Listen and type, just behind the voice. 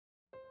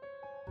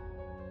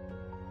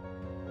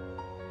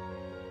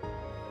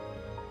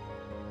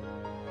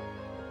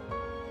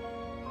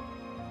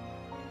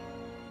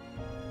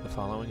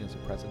following is a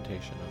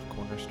presentation of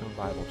Cornerstone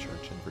Bible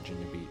Church in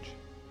Virginia Beach.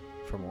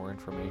 For more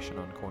information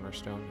on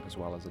Cornerstone, as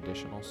well as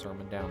additional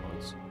sermon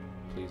downloads,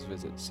 please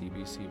visit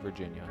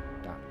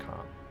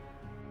cbcvirginia.com.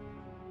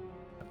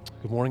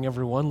 Good morning,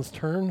 everyone. Let's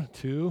turn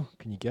to,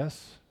 can you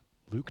guess?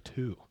 Luke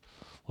 2.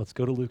 Let's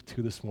go to Luke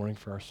 2 this morning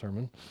for our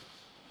sermon.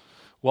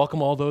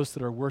 Welcome all those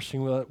that are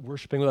worshiping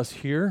with us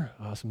here,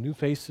 some new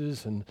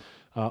faces and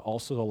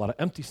also a lot of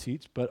empty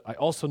seats, but I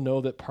also know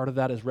that part of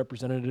that is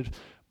represented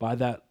by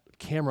that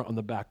camera on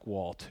the back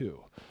wall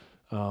too.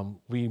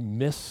 We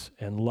miss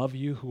and love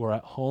you who are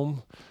at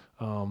home.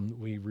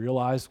 We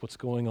realize what's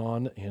going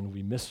on and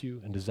we miss you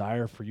and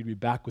desire for you to be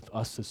back with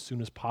us as soon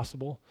as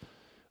possible.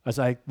 As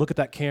I look at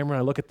that camera,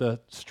 I look at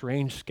the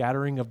strange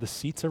scattering of the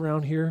seats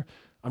around here,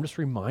 I'm just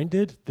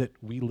reminded that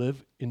we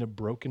live in a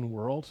broken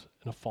world,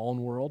 in a fallen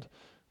world,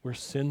 where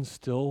sin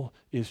still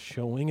is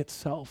showing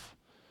itself.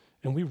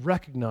 And we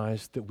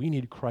recognize that we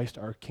need Christ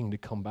our King to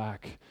come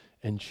back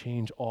and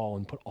change all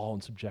and put all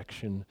in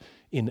subjection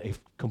in a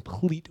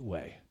complete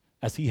way,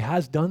 as he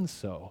has done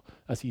so,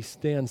 as he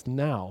stands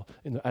now,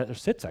 or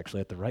sits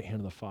actually at the right hand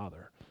of the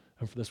Father.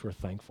 And for this we're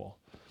thankful.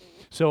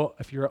 So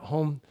if you're at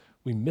home,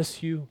 we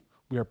miss you.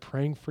 We are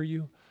praying for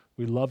you.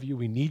 We love you.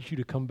 We need you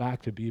to come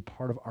back to be a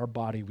part of our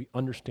body. We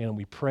understand.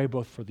 We pray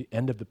both for the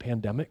end of the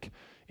pandemic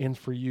and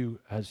for you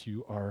as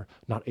you are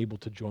not able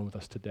to join with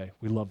us today.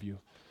 We love you.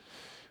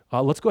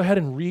 Let's go ahead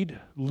and read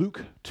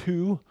Luke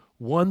 2,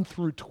 1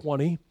 through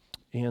 20,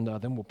 and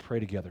then we'll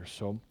pray together.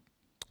 So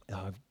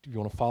if you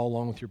want to follow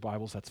along with your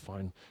Bibles, that's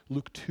fine.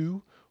 Luke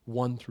 2,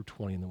 1 through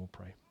 20, and then we'll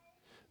pray.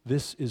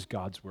 This is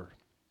God's word.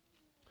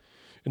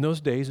 In those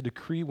days, a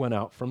decree went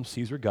out from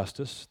Caesar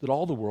Augustus that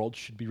all the world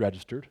should be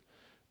registered.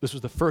 This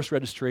was the first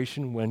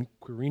registration when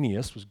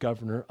Quirinius was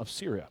governor of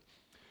Syria.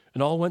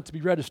 And all went to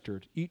be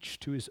registered, each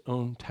to his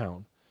own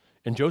town.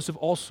 And Joseph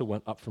also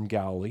went up from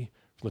Galilee,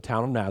 from the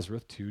town of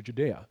Nazareth to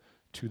Judea,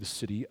 to the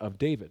city of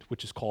David,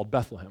 which is called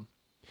Bethlehem,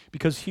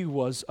 because he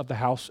was of the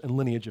house and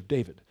lineage of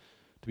David,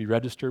 to be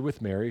registered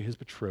with Mary, his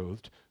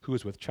betrothed, who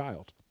was with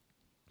child.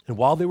 And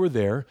while they were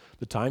there,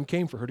 the time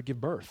came for her to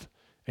give birth.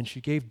 And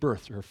she gave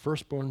birth to her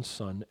firstborn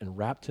son and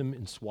wrapped him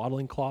in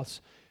swaddling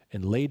cloths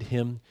and laid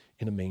him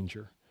in a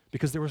manger,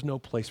 because there was no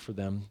place for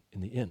them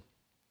in the inn.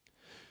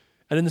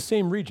 And in the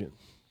same region,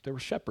 there were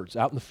shepherds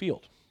out in the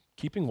field,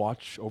 keeping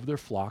watch over their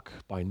flock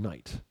by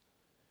night.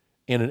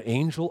 And an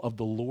angel of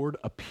the Lord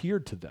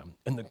appeared to them,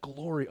 and the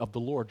glory of the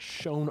Lord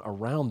shone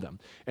around them,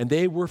 and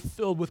they were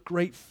filled with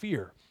great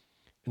fear.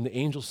 And the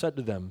angel said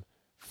to them,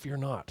 "Fear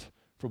not,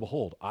 for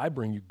behold, I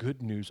bring you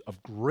good news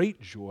of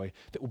great joy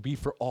that will be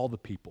for all the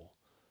people.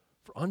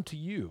 For unto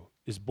you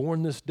is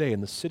born this day in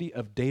the city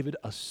of David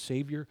a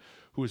Savior,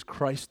 who is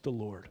Christ the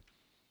Lord.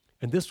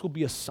 And this will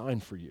be a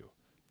sign for you.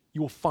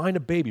 You will find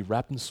a baby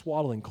wrapped in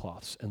swaddling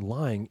cloths and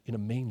lying in a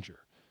manger."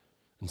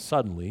 And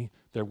suddenly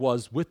there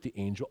was with the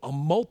angel a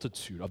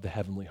multitude of the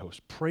heavenly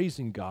host,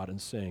 praising God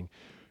and saying,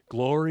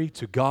 "Glory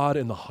to God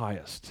in the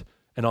highest,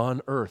 and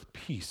on earth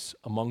peace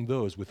among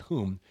those with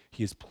whom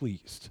he is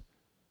pleased."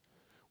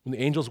 When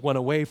the angels went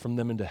away from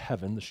them into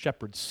heaven, the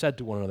shepherds said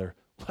to one another,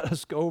 "Let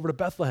us go over to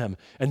Bethlehem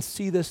and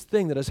see this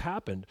thing that has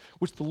happened,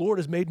 which the Lord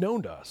has made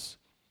known to us."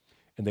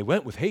 And they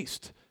went with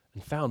haste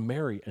and found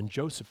Mary and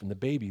Joseph and the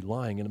baby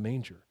lying in a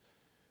manger.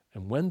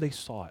 And when they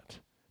saw it,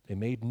 they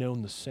made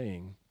known the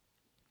saying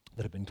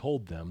that had been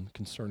told them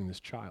concerning this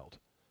child.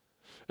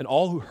 And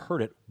all who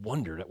heard it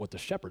wondered at what the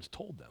shepherds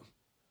told them.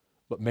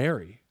 But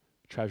Mary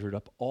treasured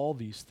up all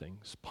these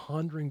things,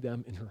 pondering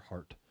them in her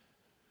heart.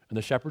 And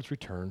the shepherds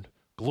returned,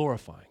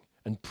 glorifying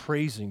and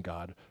praising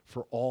God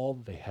for all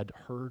they had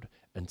heard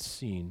and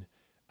seen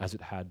as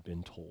it had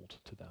been told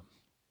to them.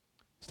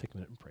 Let's take a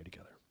minute and pray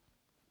together.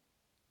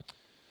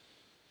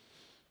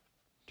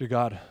 Dear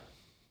God,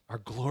 our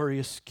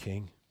glorious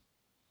King,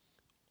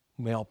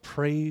 may all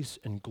praise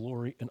and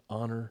glory and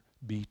honor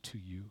be to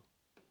you.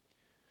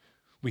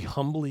 We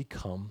humbly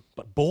come,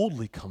 but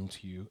boldly come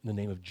to you in the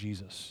name of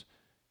Jesus,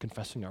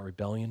 confessing our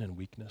rebellion and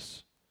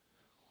weakness.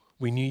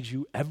 We need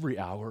you every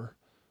hour,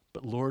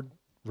 but Lord,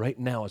 right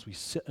now as we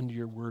sit under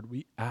your word,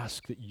 we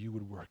ask that you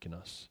would work in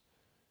us.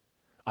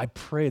 I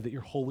pray that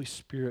your Holy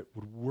Spirit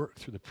would work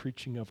through the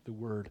preaching of the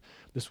word.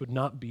 This would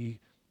not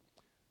be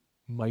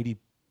mighty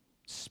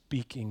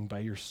speaking by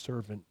your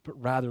servant,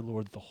 but rather,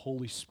 Lord, the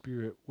Holy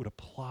Spirit would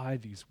apply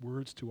these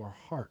words to our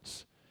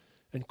hearts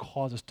and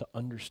cause us to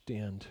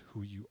understand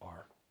who you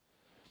are.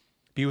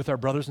 Be with our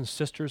brothers and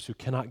sisters who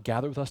cannot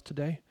gather with us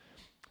today.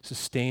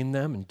 Sustain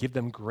them and give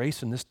them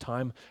grace in this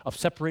time of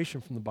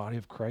separation from the body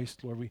of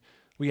Christ. Lord,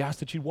 we ask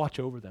that you'd watch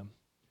over them.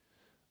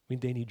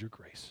 They need your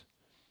grace.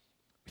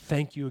 We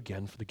thank you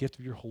again for the gift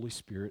of your Holy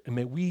Spirit, and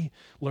may we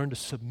learn to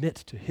submit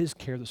to his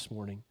care this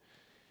morning.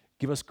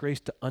 Give us grace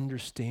to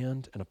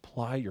understand and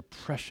apply your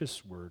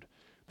precious word,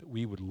 that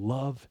we would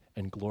love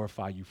and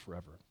glorify you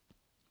forever.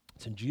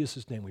 It's in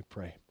Jesus' name we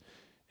pray.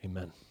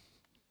 Amen.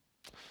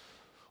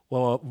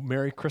 Well,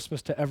 Merry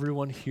Christmas to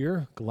everyone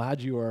here.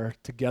 Glad you are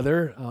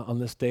together on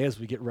this day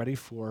as we get ready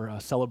for a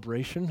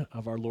celebration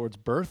of our Lord's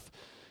birth.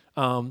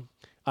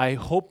 I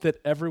hope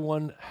that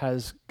everyone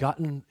has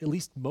gotten at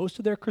least most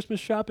of their Christmas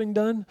shopping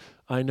done.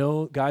 I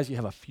know, guys, you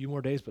have a few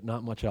more days, but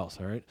not much else,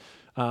 all right?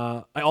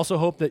 I also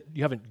hope that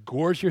you haven't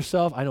gorged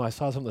yourself. I know I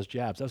saw some of those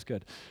jabs. That's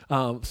good.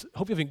 Hope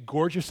you haven't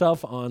gorged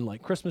yourself on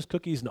like Christmas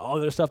cookies and all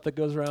the other stuff that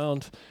goes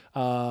around.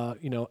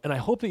 And I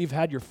hope that you've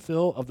had your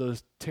fill of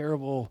those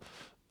terrible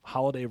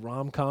holiday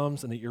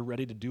rom-coms and that you're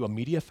ready to do a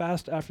media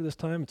fast after this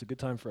time. It's a good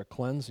time for a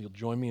cleanse. You'll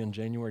join me in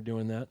January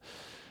doing that.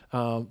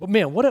 But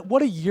man,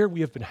 what a year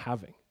we have been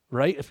having.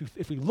 Right?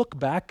 If we look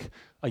back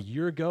a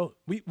year ago,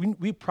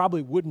 we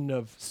probably wouldn't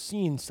have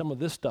seen some of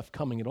this stuff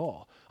coming at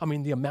all. I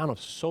mean, the amount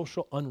of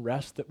social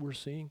unrest that we're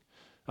seeing,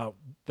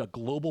 the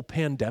global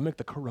pandemic,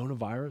 the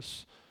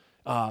coronavirus,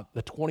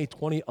 the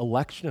 2020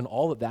 election and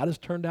all that has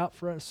turned out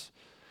for us.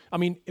 I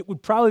mean, it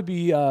would probably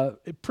be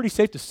pretty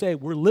safe to say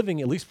we're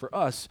living, at least for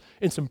us,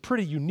 in some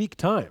pretty unique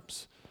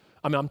times.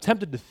 I mean, I'm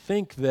tempted to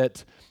think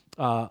that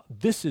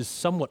this is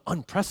somewhat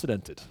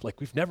unprecedented,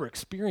 like we've never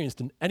experienced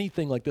in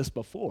anything like this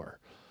before.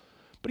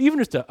 But even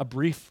just a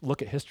brief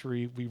look at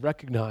history, we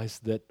recognize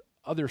that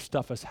other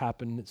stuff has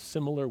happened in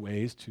similar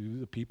ways to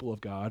the people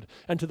of God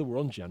and to the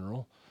world in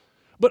general.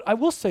 But I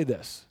will say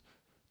this,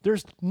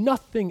 there's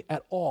nothing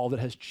at all that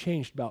has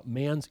changed about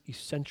man's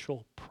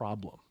essential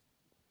problem.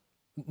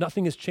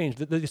 Nothing has changed.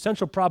 The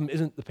essential problem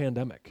isn't the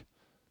pandemic.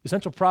 The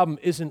essential problem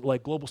isn't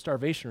like global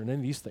starvation or any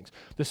of these things.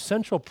 The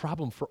central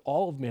problem for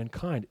all of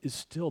mankind is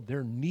still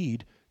their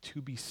need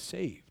to be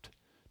saved,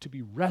 to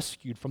be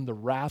rescued from the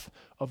wrath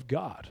of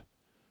God.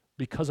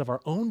 Because of our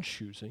own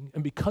choosing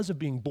and because of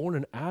being born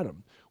in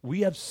Adam,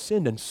 we have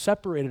sinned and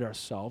separated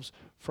ourselves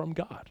from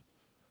God.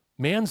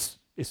 Man's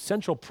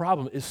essential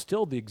problem is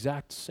still the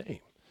exact same.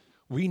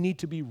 We need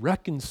to be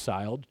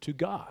reconciled to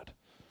God.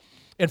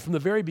 And from the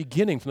very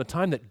beginning, from the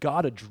time that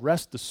God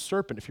addressed the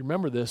serpent, if you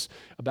remember this,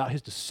 about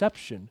his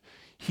deception,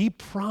 he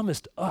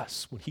promised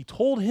us, when he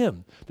told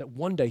him that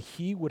one day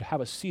he would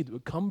have a seed that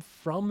would come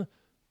from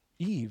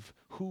Eve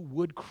who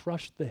would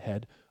crush the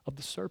head of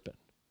the serpent.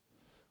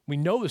 We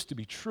know this to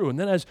be true. And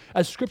then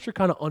as Scripture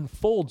kind of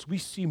unfolds, we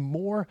see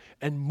more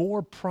and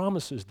more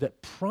promises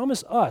that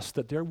promise us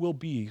that there will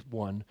be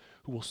one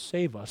who will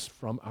save us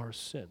from our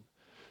sin.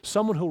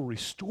 Someone who will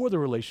restore the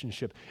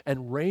relationship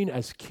and reign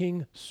as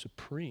King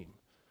supreme.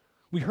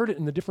 We heard it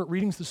in the different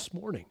readings this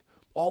morning.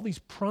 All these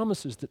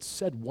promises that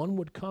said one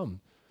would come,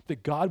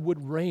 that God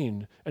would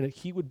reign, and that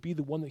he would be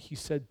the one that he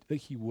said that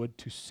he would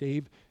to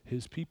save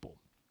his people.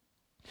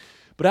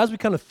 But as we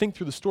kind of think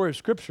through the story of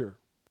Scripture,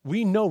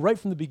 we know right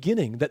from the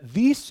beginning that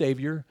the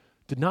Savior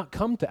did not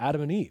come to Adam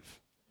and Eve.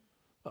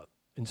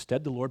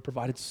 Instead, the Lord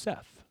provided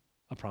Seth,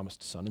 a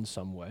promised son in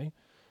some way.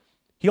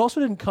 He also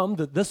didn't come,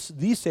 the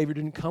Savior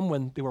didn't come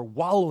when they were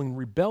wallowing in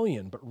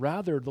rebellion, but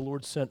rather the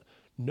Lord sent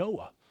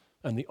Noah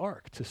and the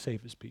ark to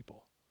save his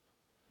people.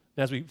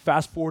 And as we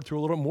fast forward through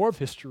a little more of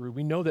history,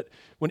 we know that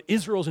when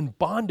Israel's in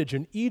bondage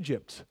in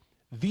Egypt,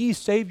 the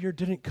Savior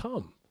didn't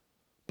come,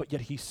 but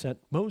yet he sent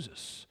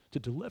Moses to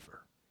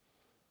deliver.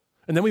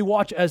 And then we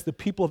watch as the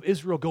people of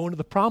Israel go into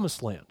the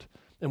promised land.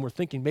 And we're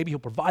thinking maybe he'll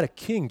provide a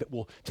king that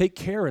will take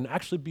care and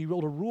actually be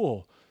able to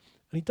rule.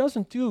 And he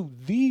doesn't do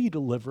the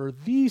deliverer,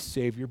 the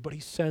Savior, but he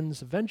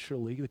sends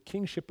eventually the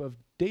kingship of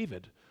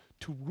David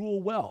to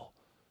rule well.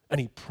 And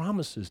he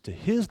promises to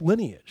his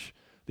lineage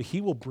that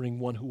he will bring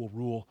one who will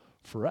rule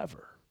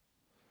forever.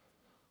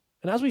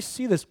 And as we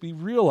see this, we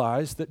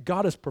realize that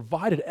God has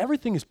provided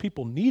everything his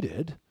people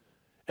needed,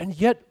 and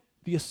yet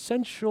the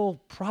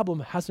essential problem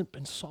hasn't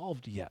been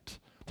solved yet.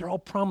 They're all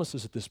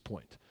promises at this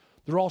point.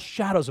 They're all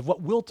shadows of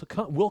what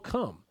will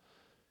come.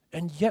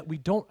 And yet we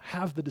don't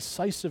have the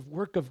decisive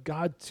work of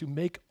God to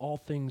make all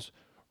things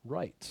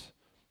right.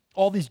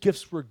 All these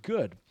gifts were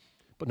good,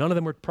 but none of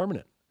them were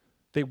permanent.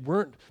 They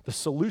weren't the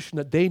solution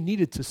that they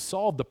needed to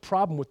solve the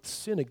problem with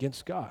sin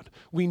against God.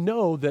 We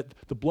know that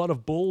the blood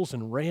of bulls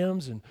and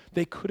rams, and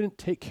they couldn't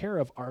take care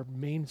of our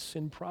main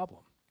sin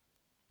problem.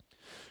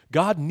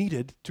 God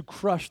needed to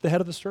crush the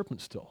head of the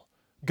serpent still.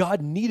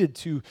 God needed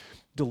to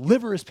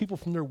deliver his people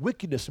from their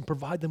wickedness and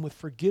provide them with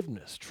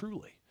forgiveness,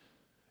 truly.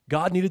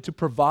 God needed to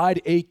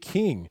provide a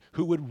king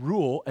who would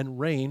rule and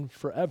reign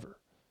forever.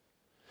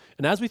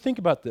 And as we think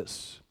about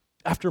this,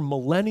 after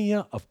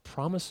millennia of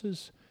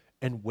promises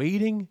and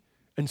waiting,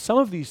 and some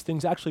of these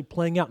things actually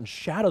playing out in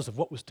shadows of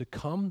what was to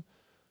come,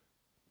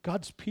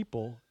 God's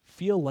people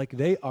feel like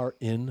they are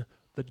in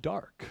the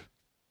dark,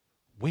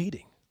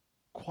 waiting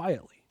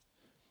quietly.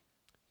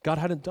 God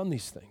hadn't done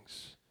these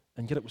things,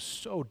 and yet it was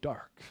so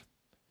dark.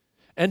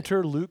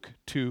 Enter Luke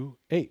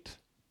 2:8.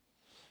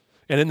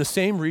 And in the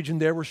same region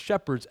there were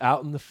shepherds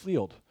out in the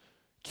field,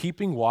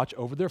 keeping watch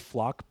over their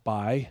flock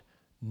by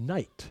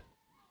night.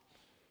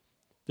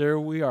 There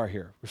we are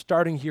here. We're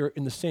starting here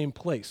in the same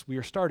place. We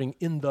are starting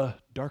in the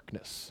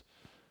darkness.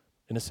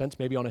 In a sense,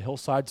 maybe on a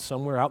hillside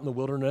somewhere out in the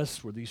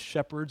wilderness where these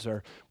shepherds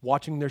are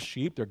watching their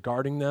sheep, they're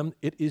guarding them.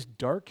 It is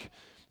dark.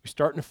 We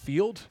start in a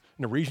field,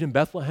 in a region in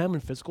Bethlehem,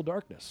 in physical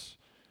darkness.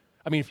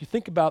 I mean, if you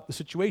think about the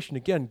situation,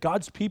 again,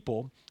 God's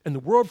people, and the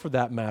world for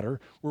that matter,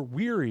 were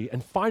weary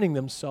and finding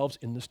themselves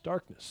in this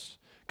darkness.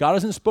 God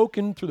hasn't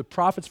spoken through the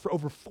prophets for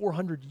over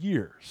 400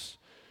 years.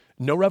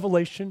 No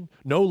revelation,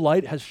 no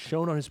light has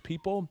shone on his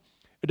people.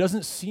 It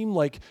doesn't seem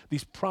like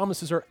these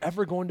promises are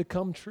ever going to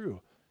come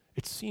true.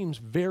 It seems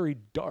very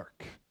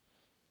dark.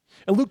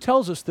 And Luke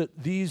tells us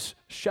that these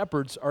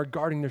shepherds are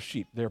guarding their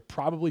sheep. They're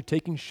probably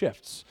taking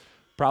shifts.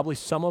 Probably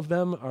some of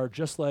them are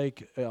just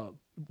like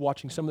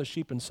watching some of the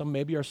sheep, and some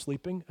maybe are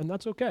sleeping, and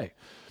that's okay.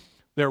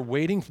 They're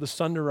waiting for the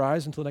sun to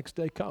rise until the next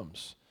day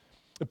comes.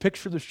 The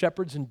picture of the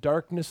shepherds in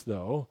darkness,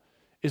 though,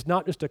 is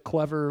not just a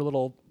clever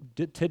little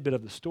tidbit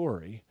of the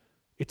story.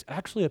 It's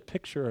actually a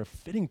picture, a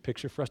fitting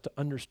picture for us to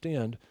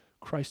understand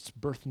Christ's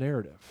birth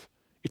narrative.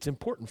 It's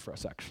important for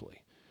us,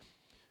 actually.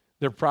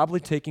 They're probably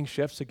taking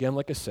shifts, again,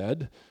 like I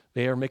said.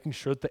 They are making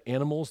sure that the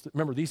animals,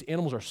 remember, these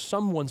animals are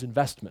someone's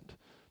investment.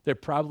 They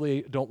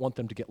probably don't want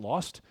them to get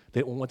lost. They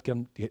don't want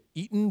them to get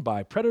eaten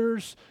by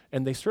predators,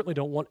 and they certainly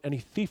don't want any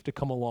thief to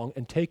come along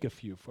and take a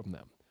few from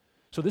them.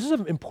 So this is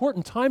an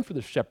important time for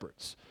the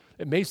shepherds.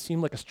 It may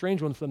seem like a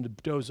strange one for them to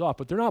doze off,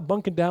 but they're not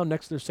bunking down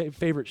next to their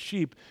favorite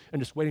sheep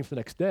and just waiting for the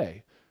next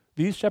day.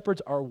 These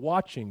shepherds are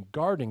watching,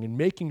 guarding, and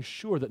making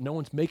sure that no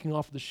one's making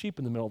off with the sheep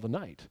in the middle of the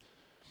night.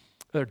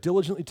 They're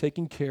diligently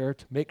taking care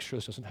to make sure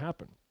this doesn't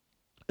happen.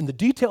 And the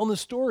detail in the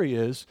story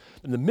is,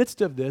 in the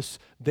midst of this,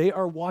 they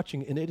are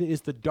watching, and it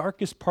is the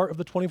darkest part of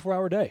the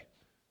 24-hour day.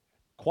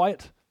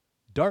 Quiet,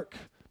 dark.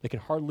 They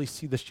can hardly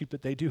see the sheep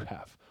that they do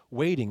have,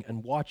 waiting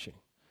and watching.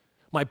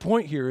 My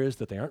point here is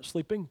that they aren't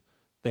sleeping,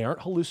 they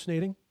aren't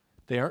hallucinating,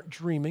 they aren't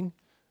dreaming.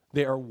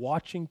 They are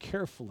watching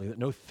carefully that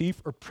no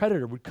thief or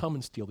predator would come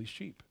and steal these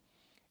sheep.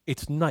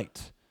 It's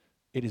night.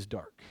 It is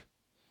dark.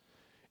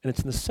 And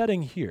it's in the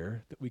setting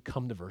here that we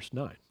come to verse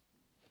 9.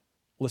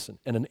 Listen,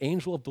 and an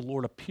angel of the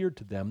Lord appeared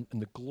to them,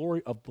 and the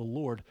glory of the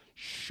Lord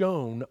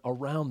shone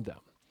around them.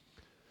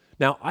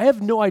 Now, I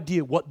have no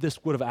idea what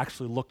this would have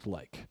actually looked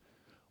like,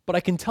 but I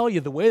can tell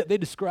you the way that they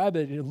describe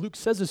it, and Luke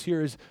says this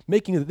here, is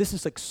making that this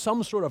is like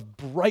some sort of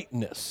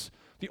brightness.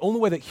 The only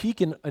way that he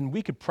can, and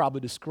we could probably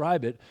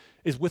describe it,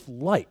 is with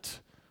light.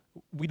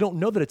 We don't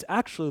know that it's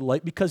actually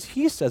light because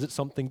he says it's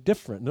something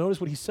different. Notice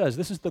what he says.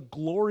 This is the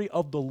glory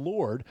of the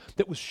Lord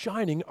that was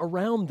shining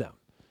around them.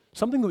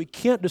 Something that we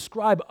can't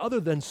describe other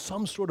than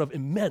some sort of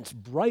immense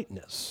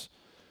brightness.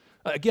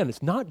 Again,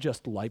 it's not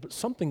just light, but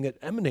something that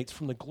emanates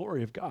from the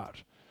glory of God.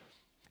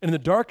 And in the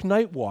dark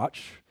night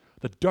watch,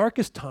 the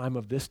darkest time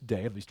of this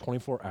day, of these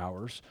 24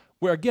 hours,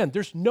 where again,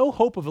 there's no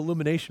hope of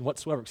illumination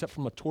whatsoever except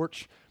from a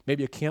torch,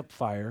 maybe a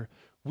campfire,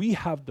 we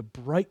have the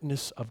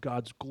brightness of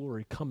God's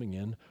glory coming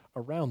in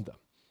around them.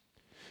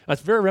 Now,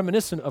 it's very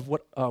reminiscent of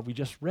what we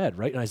just read,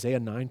 right, in Isaiah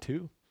 9:2.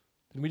 Didn't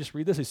we just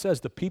read this? It says,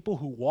 the people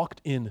who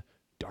walked in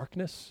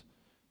darkness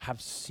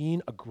have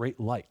seen a great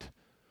light.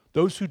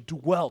 Those who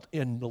dwelt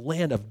in the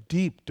land of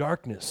deep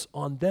darkness,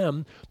 on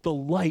them the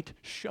light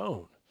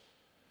shone.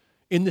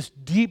 In this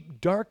deep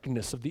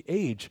darkness of the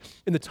age,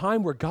 in the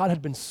time where God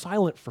had been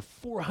silent for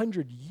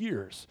 400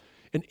 years,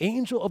 an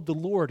angel of the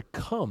Lord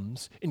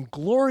comes in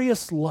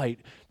glorious light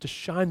to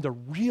shine the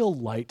real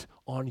light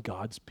on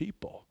God's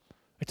people.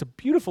 It's a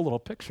beautiful little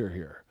picture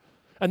here.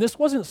 And this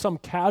wasn't some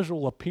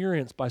casual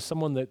appearance by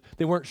someone that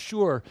they weren't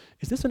sure,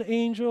 is this an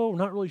angel? We're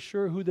not really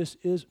sure who this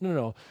is.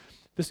 No.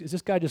 Is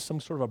this guy just some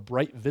sort of a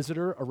bright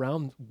visitor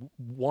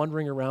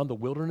wandering around the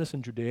wilderness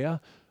in Judea?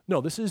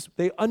 No,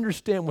 they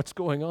understand what's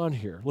going on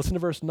here. Listen to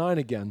verse 9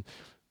 again.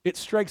 It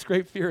strikes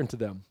great fear into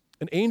them.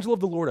 An angel of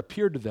the Lord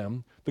appeared to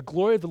them. The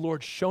glory of the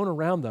Lord shone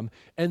around them,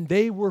 and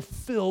they were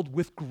filled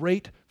with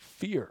great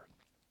fear.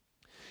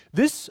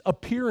 This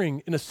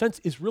appearing, in a sense,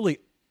 is really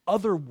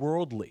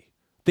otherworldly.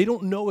 They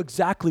don't know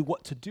exactly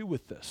what to do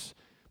with this.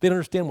 They don't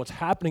understand what's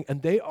happening,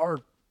 and they are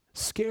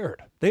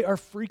scared. They are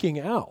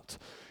freaking out.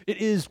 It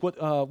is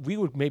what we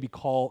would maybe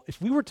call, if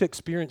we were to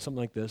experience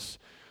something like this,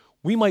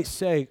 we might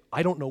say,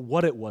 I don't know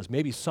what it was,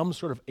 maybe some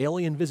sort of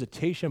alien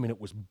visitation. I mean,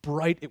 it was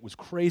bright, it was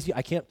crazy.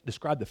 I can't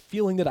describe the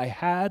feeling that I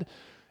had,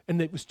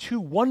 and it was too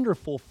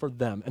wonderful for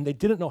them, and they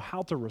didn't know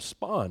how to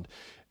respond,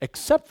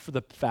 except for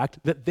the fact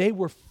that they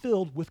were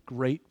filled with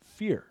great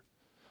fear.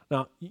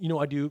 Now,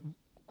 I do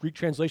Greek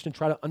translation to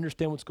try to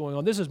understand what's going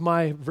on. This is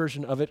my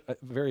version of it,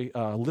 very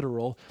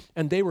literal,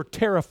 and they were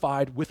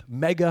terrified with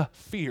mega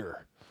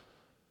fear.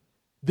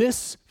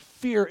 This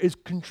fear is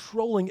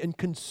controlling and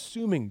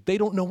consuming. They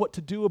don't know what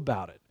to do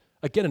about it.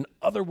 Again, an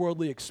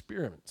otherworldly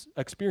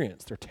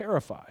experience. They're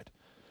terrified.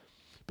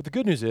 But the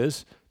good news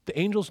is the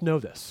angels know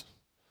this,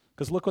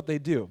 because look what they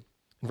do.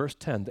 In verse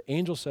 10, the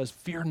angel says,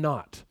 fear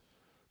not,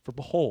 for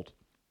behold,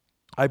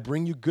 I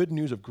bring you good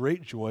news of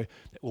great joy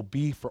that will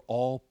be for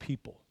all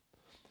people.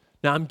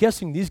 Now, I'm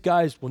guessing these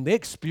guys, when they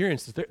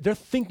experience this, they're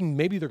thinking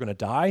maybe they're going to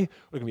die,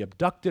 or they're going to be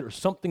abducted, or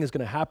something is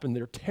going to happen.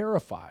 They're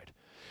terrified.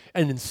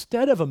 And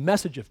instead of a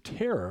message of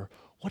terror,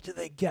 what do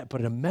they get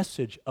but a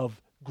message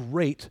of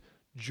great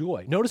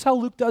joy? Notice how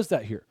Luke does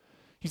that here.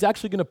 He's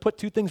actually going to put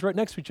two things right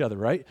next to each other,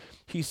 right?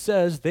 He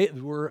says they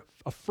were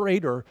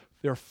afraid, or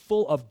they're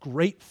full of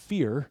great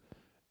fear,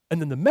 and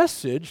then the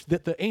message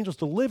that the angels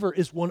deliver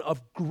is one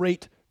of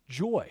great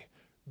joy.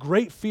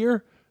 Great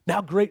fear,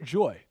 now great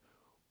joy.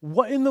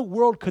 What in the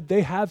world could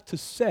they have to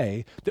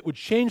say that would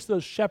change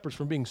those shepherds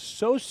from being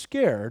so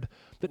scared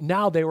that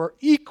now they were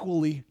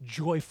equally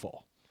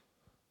joyful?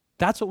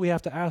 That's what we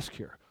have to ask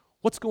here.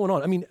 What's going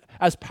on? I mean,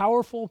 as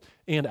powerful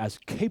and as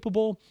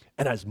capable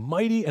and as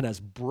mighty and as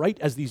bright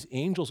as these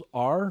angels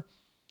are,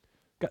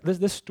 God,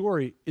 this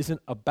story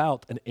isn't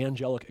about an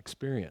angelic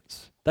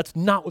experience. That's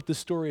not what this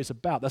story is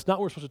about. That's not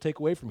what we're supposed to take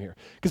away from here.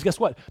 Because guess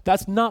what?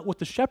 That's not what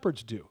the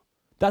shepherds do.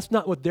 That's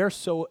not what they're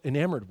so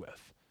enamored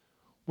with.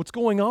 What's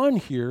going on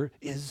here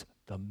is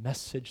the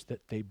message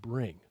that they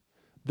bring.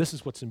 This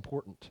is what's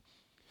important.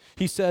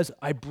 He says,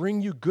 I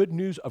bring you good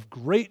news of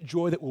great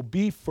joy that will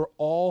be for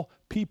all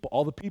people,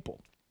 all the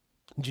people.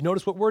 Did you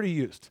notice what word he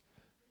used?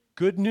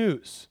 Good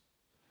news.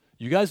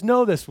 You guys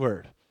know this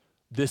word.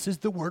 This is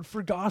the word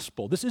for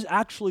gospel. This is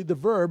actually the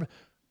verb,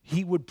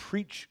 he would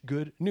preach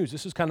good news.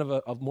 This is kind of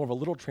a more of a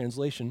literal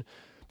translation.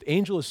 The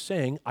angel is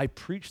saying, I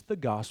preach the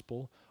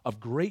gospel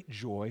of great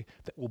joy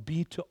that will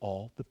be to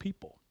all the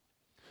people.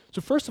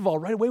 So first of all,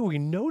 right away we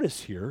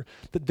notice here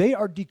that they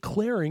are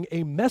declaring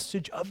a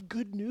message of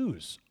good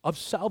news, of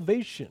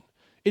salvation.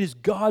 It is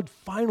God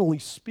finally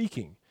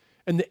speaking.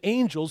 And the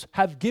angels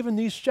have given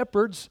these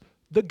shepherds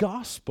the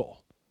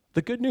gospel,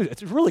 the good news.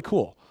 It's really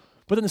cool.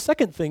 But then the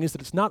second thing is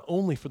that it's not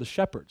only for the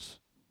shepherds.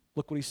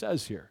 Look what he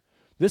says here.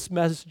 This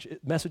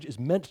message is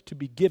meant to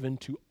be given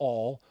to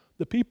all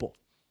the people.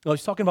 Now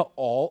he's talking about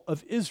all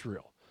of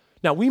Israel.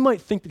 Now we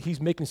might think that he's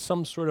making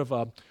some sort of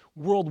a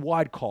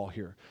worldwide call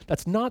here.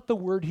 That's not the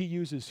word he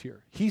uses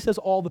here. He says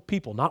all the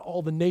people, not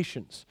all the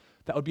nations.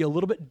 That would be a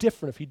little bit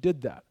different if he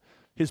did that.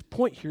 His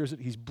point here is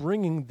that he's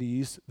bringing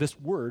this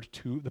word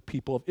to the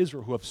people of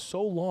Israel who have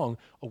so long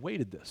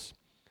awaited this.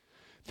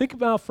 Think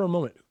about for a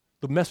moment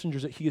the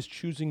messengers that he is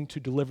choosing to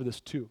deliver this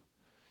to.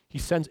 He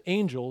sends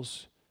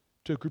angels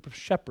to a group of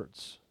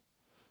shepherds.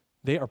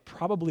 They are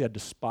probably a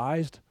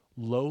despised,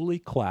 lowly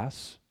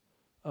class.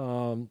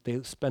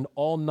 They spend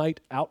all night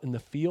out in the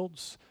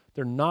fields.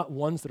 They're not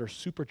ones that are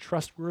super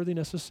trustworthy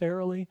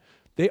necessarily.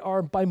 They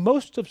are, by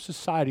most of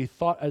society,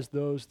 thought as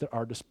those that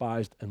are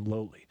despised and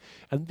lowly.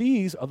 And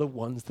these are the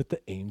ones that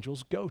the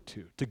angels go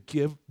to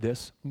give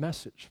this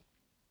message.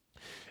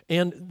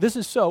 And this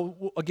is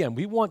so, again,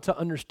 we want to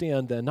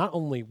understand then not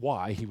only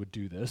why he would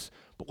do this,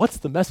 but what's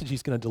the message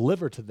he's going to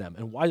deliver to them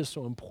and why it's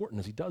so important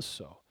as he does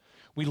so.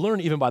 We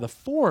learn even by the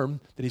form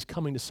that he's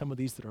coming to some of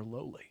these that are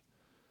lowly.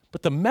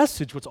 But the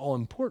message, what's all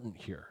important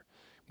here,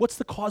 what's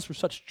the cause for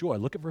such joy?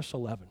 Look at verse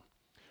 11.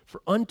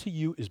 For unto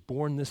you is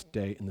born this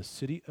day in the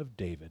city of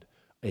David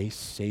a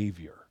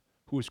Savior,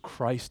 who is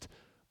Christ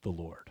the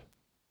Lord.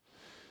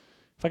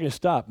 If I can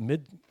stop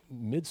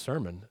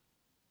mid-sermon,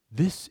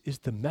 this is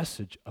the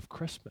message of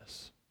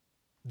Christmas.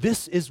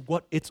 This is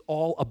what it's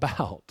all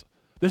about.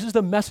 This is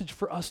the message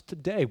for us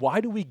today.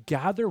 Why do we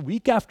gather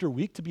week after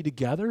week to be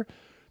together?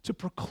 To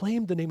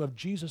proclaim the name of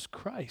Jesus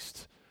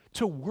Christ,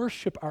 to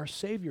worship our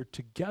Savior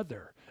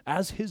together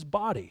as his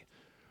body.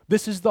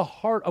 This is the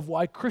heart of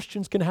why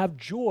Christians can have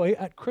joy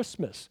at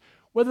Christmas,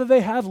 whether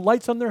they have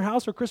lights on their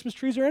house or Christmas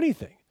trees or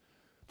anything.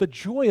 The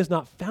joy is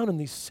not found in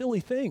these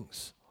silly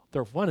things.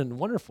 They're fun and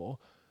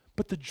wonderful,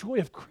 but the joy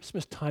of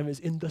Christmas time is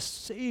in the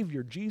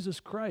Savior, Jesus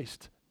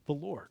Christ, the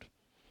Lord.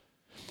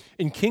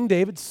 In King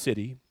David's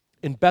city,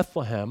 in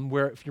Bethlehem,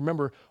 where, if you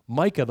remember,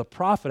 Micah the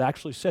prophet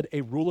actually said,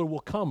 a ruler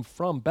will come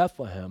from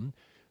Bethlehem,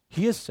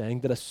 he is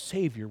saying that a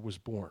Savior was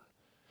born.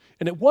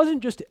 And it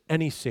wasn't just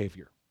any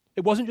Savior.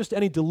 It wasn't just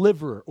any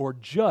deliverer or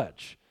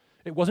judge.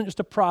 It wasn't just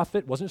a prophet,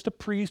 it wasn't just a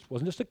priest, it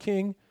wasn't just a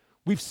king.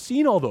 We've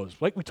seen all those,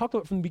 like we talked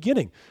about from the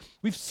beginning.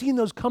 We've seen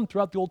those come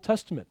throughout the Old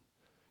Testament.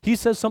 He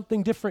says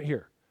something different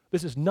here.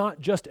 This is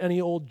not just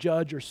any old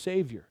judge or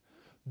Savior.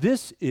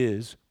 This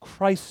is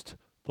Christ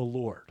the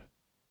Lord.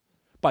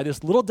 By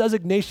this little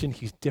designation,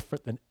 he's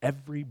different than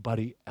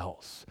everybody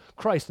else.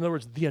 Christ, in other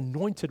words, the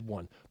anointed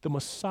one, the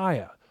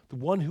Messiah, the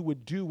one who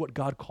would do what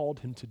God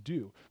called him to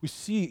do. We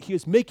see he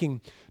is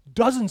making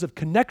dozens of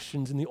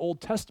connections in the Old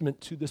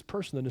Testament to this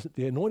person,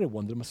 the anointed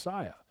one, the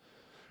Messiah.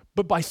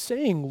 But by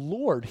saying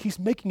Lord, he's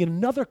making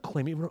another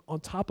claim even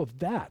on top of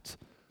that.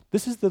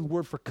 This is the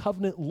word for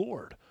covenant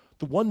Lord,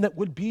 the one that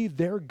would be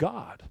their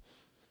God.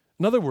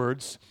 In other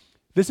words,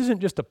 this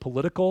isn't just a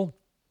political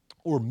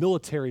or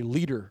military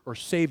leader or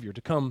savior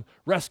to come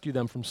rescue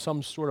them from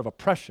some sort of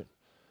oppression.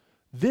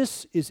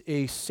 This is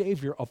a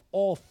savior of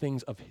all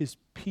things of his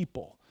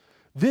people.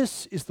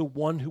 This is the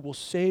one who will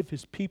save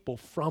his people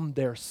from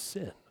their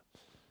sin.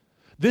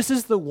 This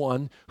is the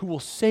one who will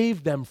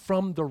save them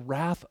from the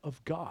wrath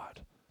of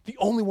God, the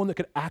only one that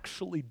could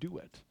actually do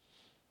it.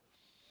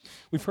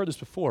 We've heard this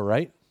before,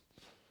 right?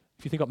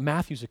 If you think about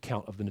Matthew's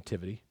account of the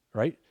Nativity,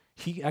 right?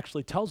 He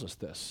actually tells us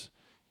this.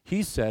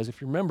 He says, if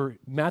you remember,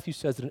 Matthew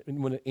says that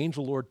when an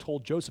angel Lord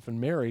told Joseph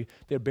and Mary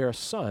they'd bear a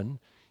son,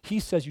 he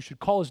says you should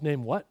call his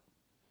name what?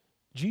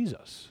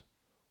 Jesus.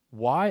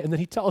 Why? And then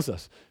he tells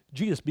us,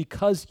 Jesus,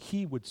 because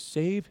he would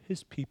save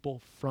his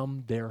people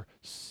from their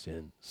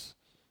sins.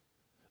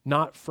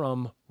 Not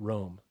from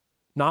Rome,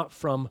 not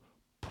from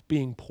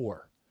being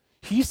poor.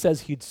 He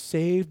says he'd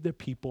save the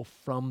people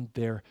from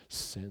their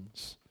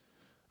sins.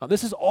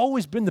 This has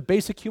always been the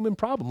basic human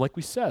problem, like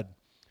we said.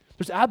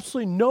 There's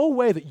absolutely no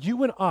way that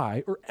you and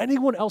I or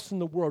anyone else in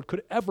the world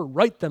could ever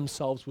right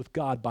themselves with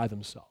God by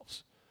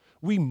themselves.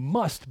 We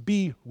must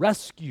be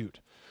rescued.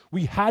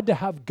 We had to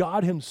have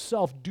God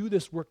himself do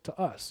this work to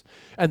us.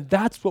 And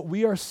that's what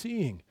we are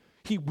seeing.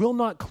 He will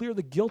not clear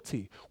the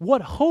guilty.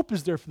 What hope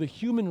is there for the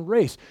human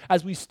race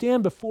as we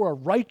stand before a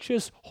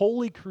righteous,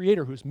 holy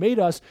creator who's made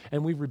us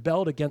and we've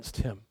rebelled against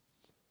him?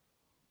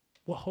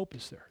 What hope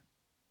is there?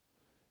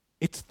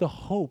 It's the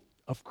hope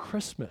of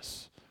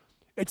Christmas.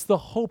 It's the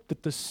hope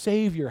that the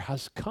Savior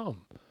has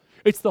come.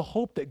 It's the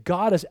hope that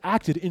God has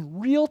acted in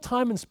real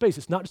time and space.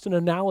 It's not just an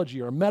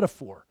analogy or a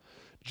metaphor.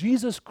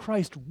 Jesus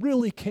Christ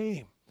really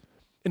came.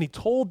 And he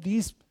told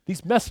these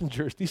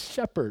messengers, these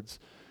shepherds,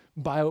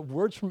 by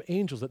words from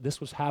angels that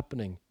this was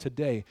happening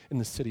today in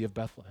the city of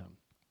Bethlehem.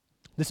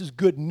 This is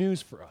good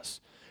news for us,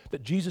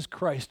 that Jesus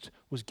Christ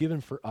was given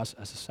for us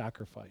as a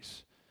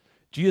sacrifice.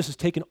 Jesus has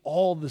taken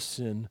all the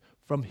sin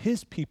from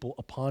his people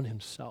upon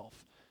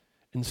himself.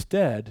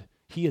 Instead,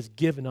 he has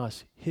given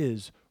us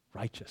his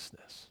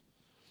righteousness.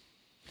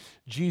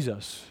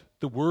 Jesus,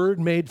 the Word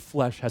made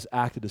flesh, has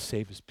acted to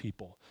save his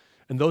people.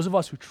 And those of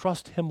us who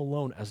trust him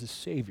alone as his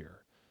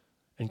Savior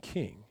and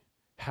King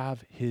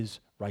have his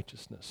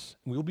righteousness.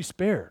 And we will be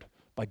spared.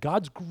 By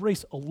God's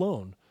grace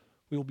alone,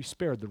 we will be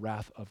spared the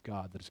wrath of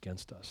God that is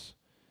against us.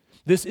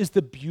 This is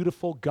the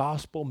beautiful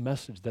gospel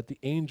message that the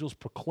angels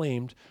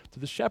proclaimed to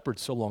the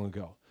shepherds so long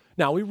ago.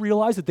 Now, we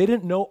realize that they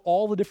didn't know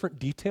all the different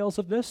details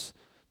of this.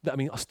 I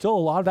mean, still a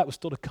lot of that was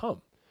still to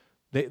come.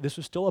 This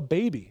was still a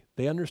baby.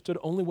 They understood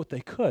only what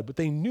they could, but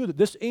they knew that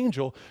this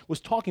angel was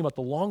talking about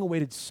the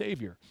long-awaited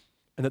Savior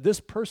and that this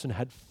person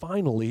had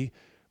finally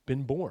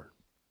been born.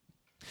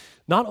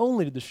 Not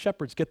only did the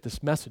shepherds get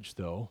this message,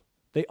 though,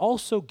 they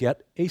also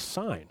get a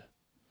sign.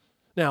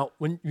 Now,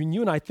 when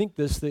you and I think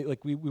this,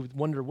 we would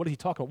wonder, what is he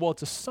talking about? Well,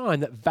 it's a sign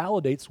that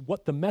validates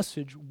what the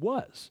message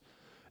was.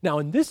 Now,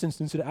 in this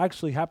instance, it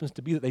actually happens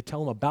to be that they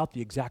tell them about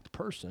the exact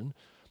person.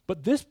 But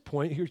at this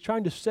point, he's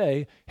trying to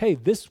say, hey,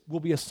 this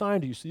will be a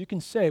sign to you. So you can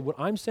say, what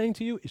I'm saying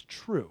to you is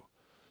true.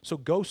 So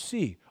go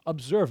see,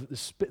 observe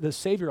that the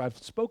Savior I've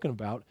spoken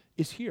about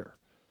is here.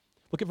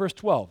 Look at verse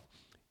 12.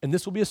 And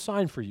this will be a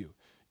sign for you.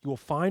 You will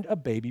find a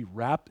baby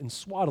wrapped in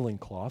swaddling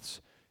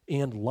cloths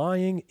and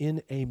lying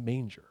in a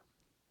manger.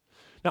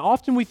 Now,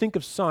 often we think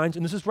of signs,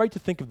 and this is right to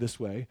think of this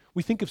way,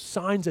 we think of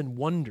signs and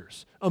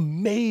wonders,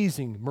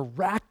 amazing,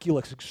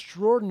 miraculous,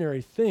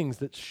 extraordinary things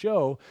that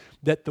show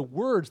that the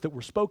words that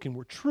were spoken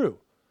were true.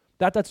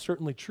 That's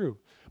certainly true.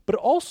 But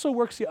it also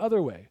works the other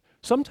way.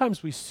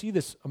 Sometimes we see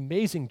this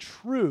amazing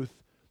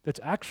truth that's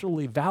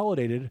actually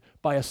validated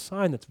by a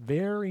sign that's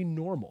very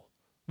normal.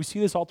 We see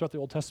this all throughout the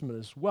Old Testament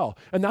as well.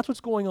 And that's what's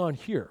going on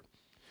here.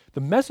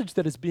 The message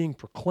that is being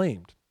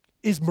proclaimed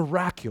is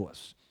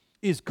miraculous,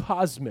 is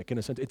cosmic in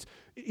a sense. It's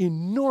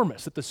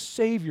enormous that the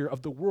Savior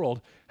of the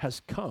world has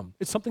come.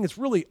 It's something that's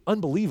really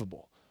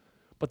unbelievable.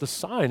 But the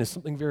sign is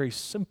something very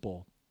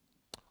simple,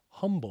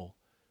 humble,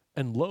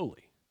 and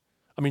lowly.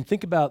 I mean,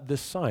 think about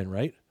this sign,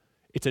 right?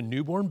 It's a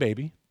newborn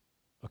baby,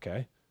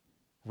 okay,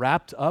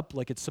 wrapped up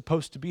like it's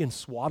supposed to be in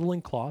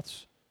swaddling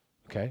cloths,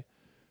 okay?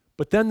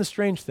 But then the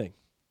strange thing,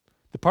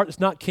 the part that's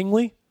not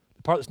kingly,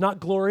 the part that's not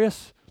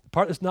glorious, the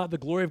part that's not the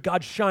glory of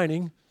God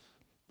shining,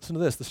 listen to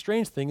this. The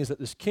strange thing is that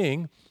this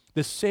king,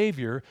 this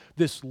Savior,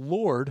 this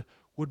Lord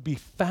would be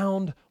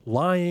found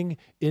lying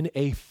in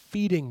a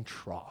feeding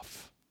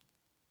trough,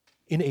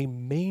 in a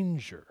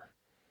manger.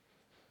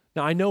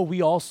 Now, I know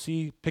we all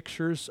see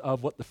pictures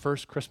of what the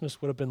first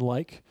Christmas would have been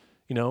like.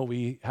 You know,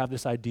 we have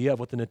this idea of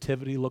what the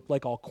nativity looked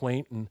like, all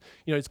quaint, and,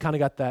 you know, it's kind of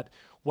got that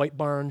white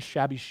barn,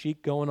 shabby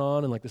chic going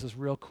on, and like this is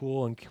real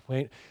cool and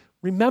quaint.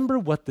 Remember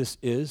what this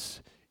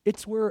is.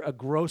 It's where a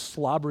gross,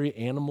 slobbery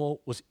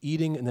animal was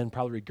eating and then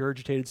probably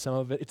regurgitated some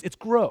of it. It's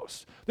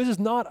gross. This is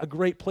not a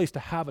great place to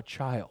have a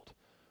child.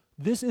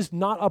 This is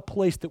not a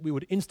place that we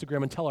would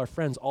Instagram and tell our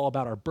friends all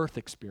about our birth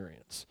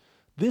experience.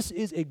 This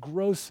is a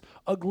gross,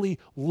 ugly,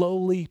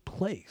 lowly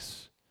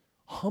place.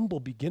 Humble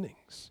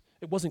beginnings.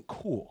 It wasn't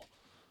cool.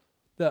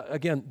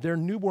 Again, their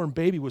newborn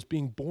baby was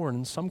being born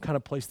in some kind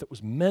of place that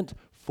was meant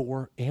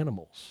for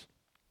animals.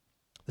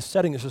 The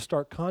setting is a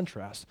stark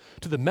contrast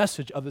to the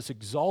message of this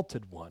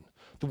exalted one,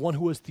 the one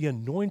who is the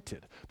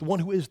anointed, the one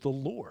who is the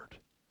Lord.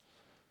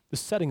 The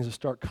setting is a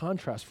stark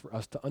contrast for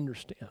us to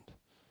understand.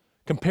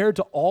 Compared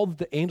to all that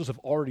the angels have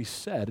already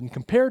said, and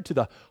compared to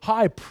the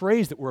high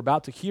praise that we're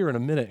about to hear in a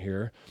minute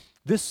here,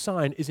 this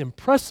sign is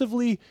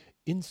impressively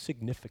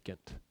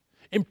insignificant,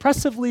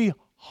 impressively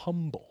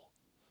humble,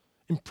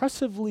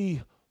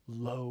 impressively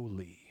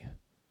lowly.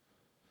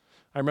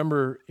 I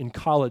remember in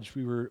college,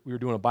 we were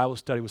doing a Bible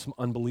study with some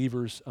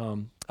unbelievers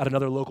at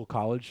another local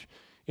college,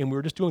 and we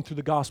were just doing through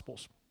the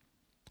Gospels.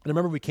 And I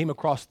remember we came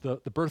across the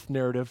birth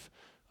narrative.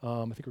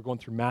 I think we were going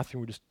through Matthew,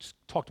 and we just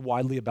talked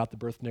widely about the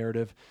birth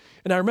narrative.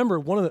 And I remember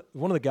one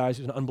of the guys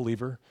who's an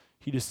unbeliever,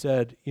 he just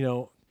said, you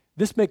know,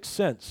 this makes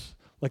sense.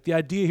 Like the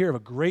idea here of a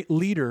great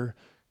leader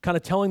kind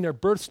of telling their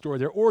birth story,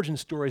 their origin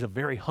stories of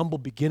very humble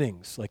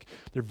beginnings. Like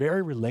they're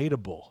very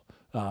relatable.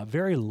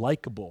 very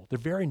likable. They're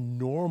very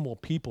normal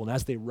people. And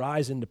as they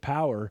rise into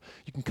power,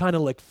 you can kind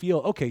of like feel,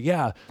 okay,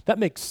 yeah, that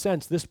makes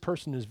sense. This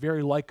person is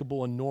very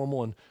likable and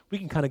normal, and we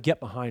can kind of get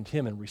behind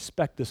him and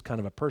respect this kind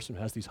of a person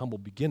who has these humble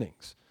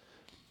beginnings.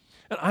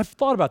 And I've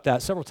thought about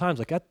that several times,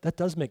 like that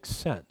does make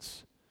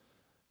sense.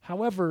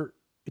 However,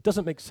 it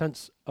doesn't make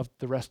sense of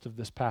the rest of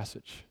this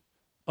passage,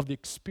 of the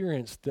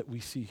experience that we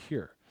see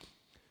here.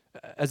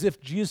 As if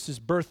Jesus'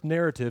 birth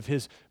narrative,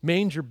 his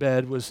manger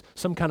bed, was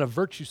some kind of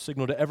virtue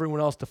signal to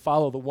everyone else to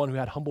follow the one who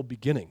had humble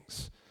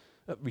beginnings.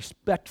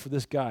 Respect for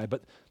this guy,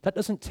 but that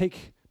doesn't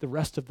take the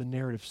rest of the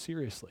narrative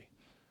seriously.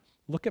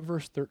 Look at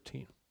verse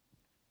 13.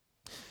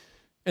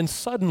 And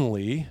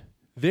suddenly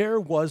there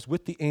was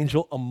with the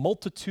angel a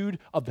multitude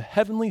of the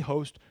heavenly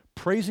host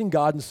praising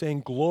God and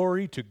saying,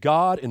 "Glory to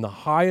God in the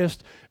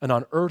highest, and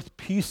on earth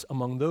peace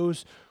among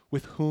those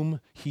with whom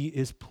he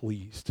is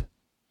pleased."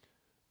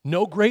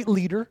 No great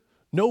leader,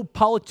 no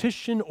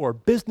politician or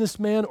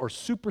businessman or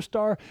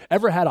superstar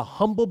ever had a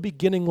humble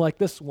beginning like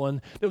this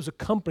one that was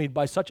accompanied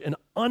by such an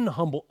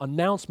unhumble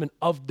announcement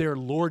of their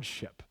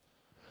lordship.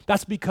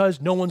 That's because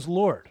no one's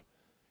Lord.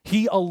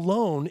 He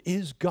alone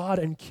is God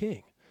and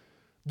King.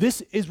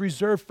 This is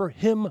reserved for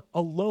him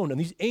alone. And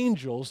these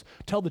angels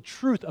tell the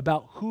truth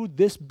about who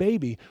this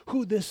baby,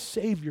 who this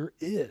Savior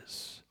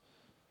is.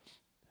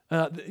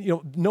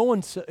 No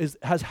one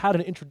has had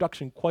an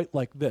introduction quite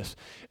like this.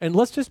 And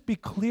let's just be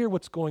clear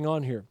what's going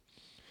on here.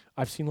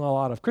 I've seen a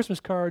lot of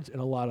Christmas cards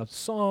and a lot of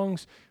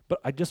songs,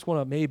 but I just want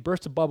to maybe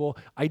burst a bubble.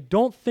 I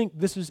don't think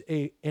this is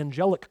an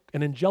angelic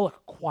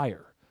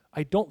choir.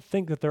 I don't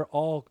think that they're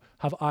all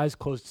have eyes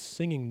closed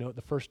singing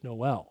the first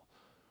Noel.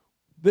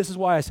 This is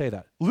why I say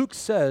that. Luke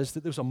says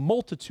that there's a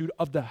multitude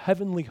of the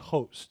heavenly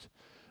host.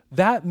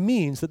 That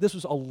means that this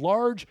was a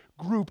large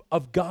group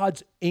of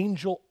God's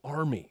angel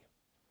army.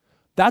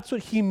 That's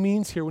what he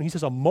means here when he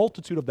says a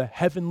multitude of the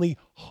heavenly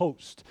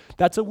host.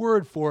 That's a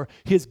word for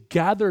his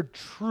gathered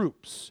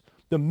troops,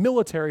 the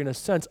military in a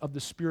sense of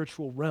the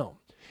spiritual realm.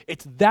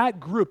 It's that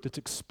group that's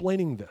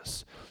explaining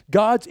this.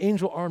 God's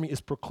angel army is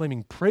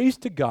proclaiming praise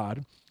to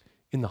God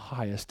in the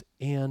highest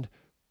and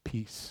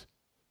peace.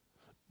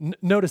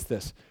 Notice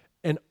this,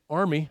 an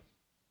army,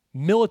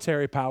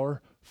 military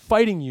power,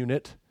 fighting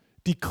unit,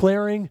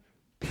 declaring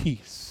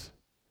peace.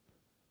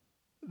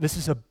 This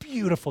is a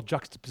beautiful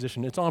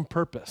juxtaposition. It's on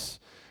purpose.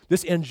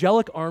 This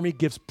angelic army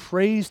gives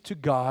praise to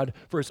God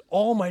for his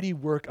almighty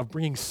work of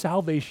bringing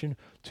salvation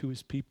to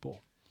his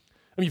people.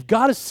 I mean, you've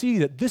got to see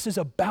that this is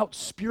about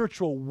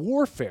spiritual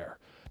warfare.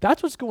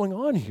 That's what's going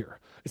on here.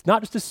 It's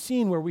not just a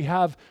scene where we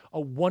have a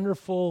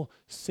wonderful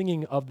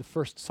singing of the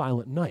first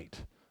Silent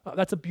Night.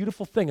 That's a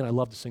beautiful thing, and I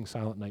love to sing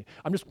Silent Night.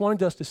 I'm just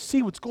wanting us to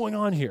see what's going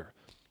on here.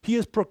 He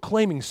is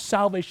proclaiming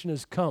salvation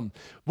has come.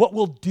 What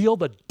will deal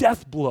the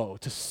death blow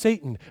to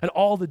Satan and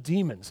all the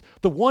demons?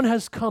 The one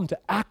has come to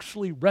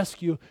actually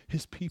rescue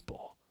his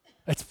people.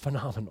 It's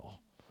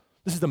phenomenal.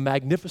 This is a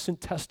magnificent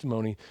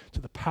testimony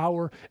to the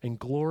power and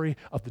glory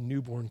of the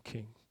newborn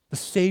King, the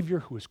Savior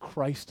who is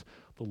Christ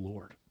the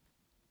Lord.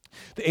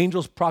 The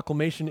angel's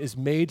proclamation is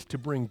made to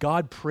bring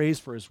God praise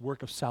for his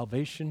work of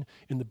salvation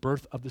in the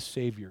birth of the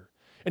Savior.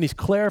 And he's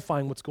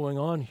clarifying what's going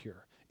on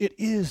here. It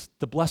is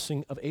the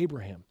blessing of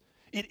Abraham.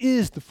 It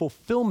is the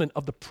fulfillment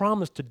of the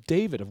promise to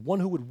David of one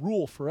who would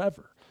rule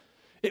forever.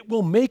 It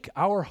will make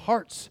our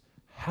hearts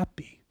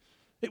happy.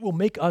 It will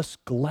make us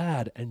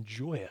glad and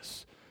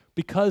joyous.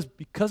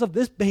 Because of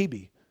this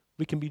baby,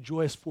 we can be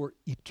joyous for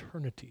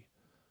eternity,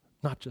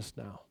 not just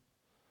now.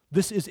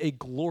 This is a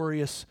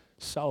glorious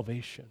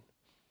salvation.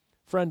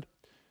 Friend,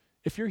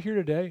 if you're here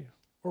today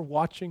or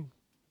watching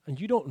and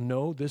you don't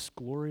know this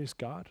glorious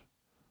God,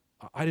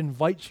 I'd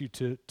invite you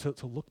to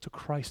look to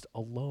Christ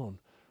alone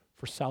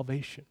for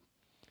salvation.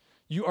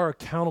 You are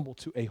accountable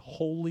to a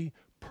holy,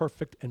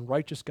 perfect, and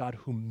righteous God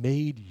who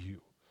made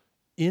you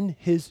in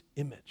his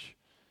image.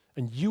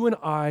 And you and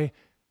I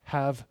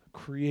have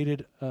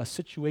created a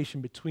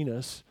situation between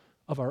us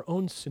of our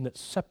own sin that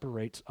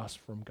separates us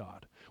from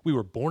God. We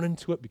were born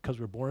into it because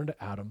we were born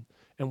into Adam,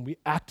 and we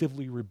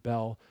actively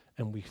rebel,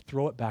 and we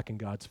throw it back in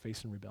God's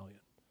face in rebellion.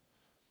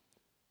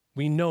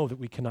 We know that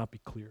we cannot be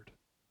cleared.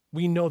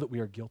 We know that we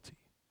are guilty.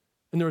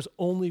 And there is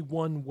only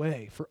one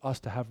way for us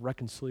to have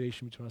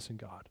reconciliation between us and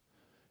God.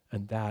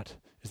 And that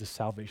is the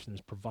salvation that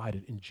is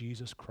provided in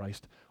Jesus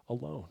Christ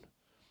alone.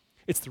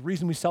 It's the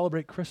reason we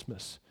celebrate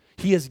Christmas.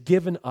 He has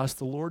given us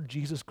the Lord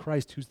Jesus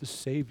Christ, who's the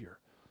Savior.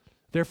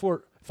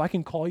 Therefore, if I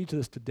can call you to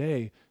this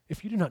today,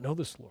 if you do not know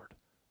this Lord,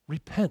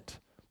 repent.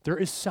 There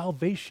is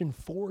salvation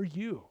for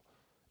you.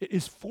 It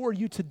is for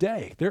you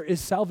today. There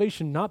is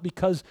salvation not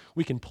because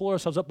we can pull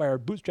ourselves up by our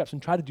bootstraps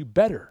and try to do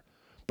better,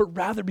 but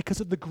rather because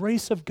of the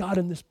grace of God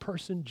in this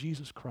person,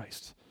 Jesus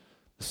Christ,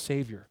 the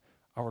Savior,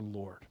 our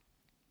Lord.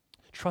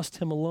 Trust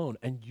him alone,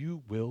 and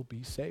you will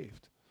be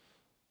saved.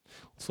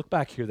 Let's look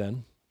back here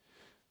then.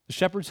 The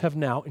shepherds have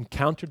now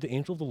encountered the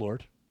angel of the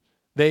Lord.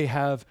 They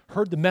have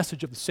heard the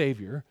message of the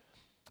Savior.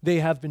 They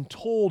have been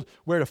told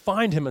where to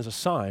find him as a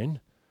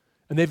sign,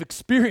 and they've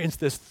experienced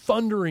this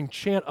thundering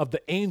chant of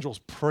the angels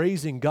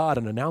praising God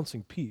and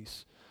announcing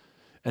peace.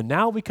 And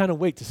now we kind of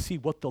wait to see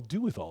what they'll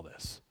do with all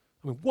this.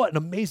 I mean, what an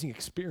amazing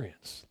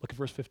experience. Look at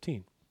verse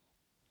 15.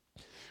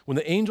 When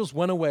the angels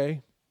went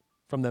away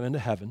from them into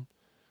heaven,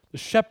 the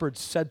shepherds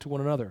said to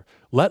one another,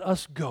 "Let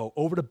us go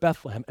over to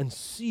Bethlehem and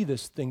see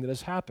this thing that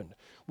has happened,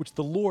 which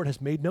the Lord has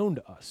made known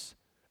to us."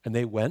 And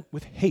they went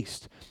with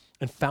haste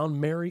and found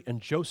Mary and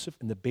Joseph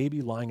and the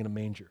baby lying in a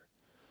manger.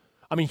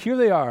 I mean, here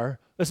they are.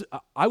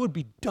 I would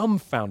be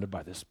dumbfounded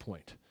by this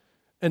point.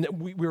 And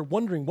we're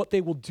wondering what they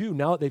will do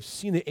now that they've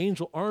seen the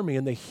angel army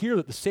and they hear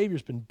that the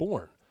Savior's been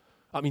born.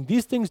 I mean,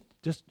 these things,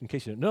 just in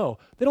case you don't know,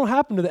 they don't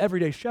happen to the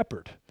everyday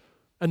shepherd.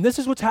 And this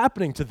is what's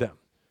happening to them.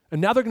 And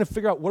now they're going to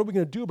figure out, what are we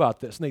going to do about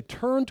this? And they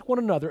turn to one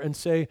another and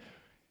say,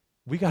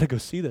 we got to go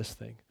see this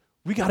thing.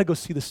 We got to go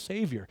see the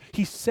Savior.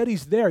 He said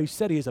he's there. He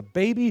said he is a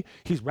baby.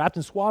 He's wrapped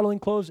in swaddling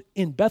clothes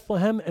in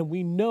Bethlehem, and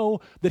we know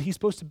that he's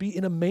supposed to be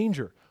in a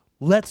manger.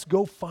 Let's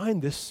go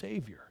find this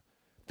Savior.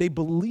 They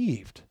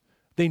believed.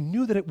 They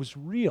knew that it was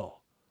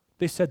real.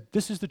 They said,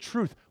 this is the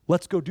truth.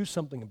 Let's go do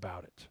something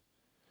about it.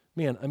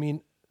 Man, I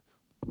mean,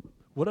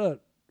 what a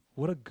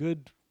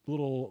good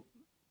little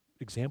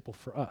example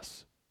for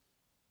us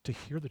to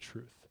hear the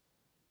truth,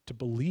 to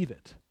believe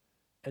it,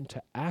 and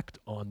to act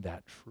on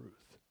that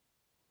truth.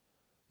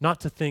 Not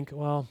to think,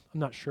 well, I'm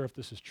not sure if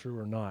this is true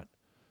or not.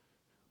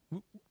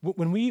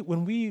 When we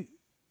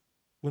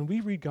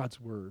read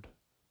God's word,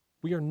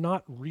 we are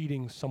not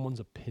reading someone's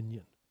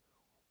opinion.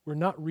 We're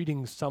not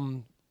reading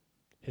some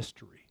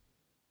history.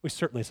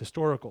 Certainly it's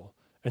historical,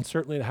 and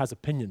certainly it has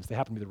opinions. They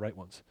happen to be the right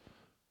ones.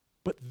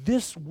 But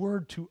this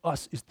word to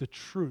us is the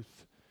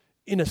truth.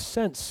 In a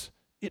sense,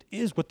 it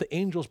is what the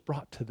angels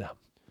brought to them.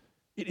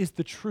 It is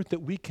the truth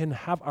that we can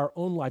have our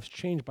own lives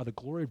changed by the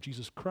glory of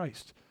Jesus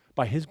Christ,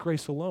 by his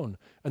grace alone,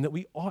 and that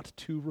we ought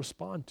to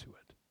respond to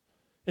it.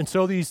 And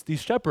so these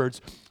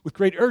shepherds, with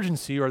great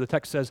urgency, or the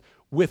text says,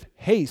 with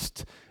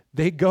haste,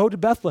 they go to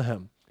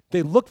Bethlehem.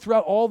 They look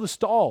throughout all the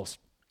stalls.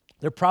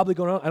 They're probably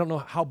going on, I don't know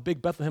how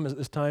big Bethlehem is at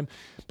this time,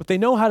 but they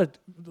know how to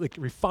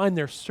refine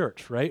their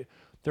search, right?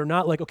 They're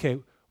not like, okay,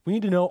 we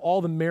need to know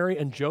all the Mary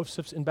and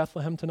Josephs in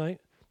Bethlehem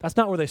tonight. That's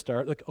not where they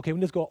start. Like, okay, we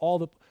need to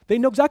go they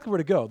know exactly where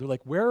to go. They're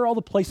like, where are all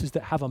the places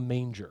that have a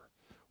manger?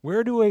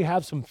 Where do we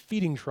have some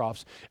feeding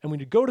troughs? And we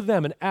need to go to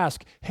them and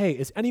ask, hey,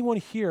 is anyone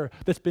here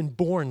that's been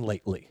born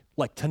lately?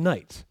 Like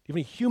tonight? Do you have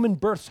any human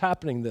births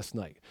happening this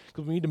night?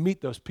 Because we need to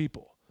meet those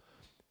people.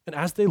 And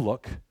as they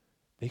look,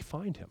 they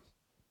find him.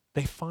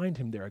 They find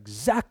him there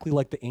exactly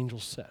like the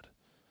angels said.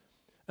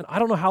 And I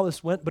don't know how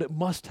this went, but it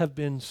must have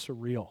been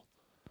surreal.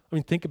 I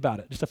mean, think about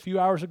it. Just a few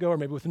hours ago, or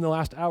maybe within the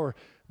last hour,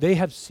 they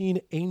have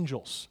seen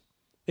angels.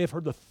 They have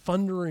heard the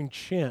thundering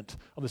chant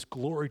of this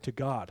glory to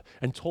God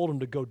and told them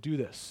to go do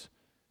this.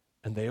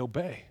 And they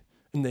obey,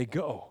 and they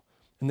go,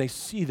 and they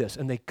see this,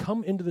 and they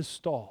come into this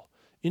stall,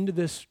 into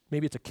this,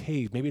 maybe it's a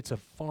cave, maybe it's a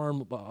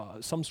farm,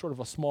 some sort of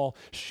a small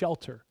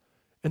shelter,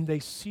 and they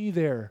see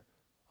there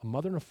a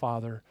mother and a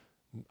father.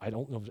 I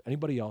don't know if there's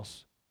anybody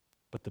else,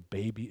 but the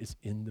baby is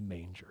in the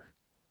manger.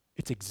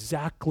 It's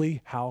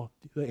exactly how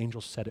the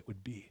angel said it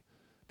would be.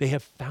 They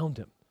have found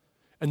him.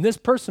 And this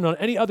person, on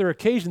any other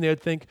occasion, they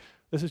would think,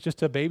 this is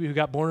just a baby who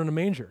got born in a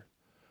manger.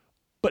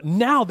 But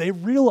now they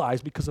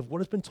realize, because of what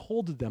has been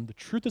told to them, the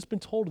truth that's been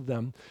told to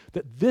them,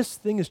 that this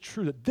thing is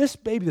true, that this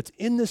baby that's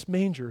in this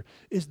manger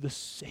is the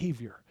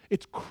Savior.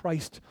 It's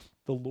Christ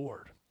the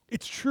Lord.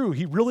 It's true.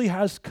 He really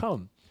has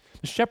come.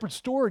 The shepherd's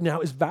story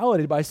now is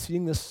validated by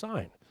seeing this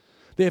sign.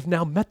 They have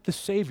now met the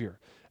Savior,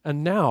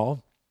 and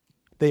now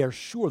they are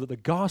sure that the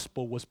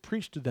gospel was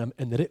preached to them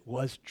and that it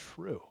was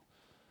true.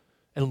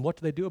 And what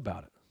do they do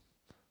about it?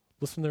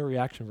 Listen to their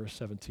reaction, verse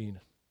 17.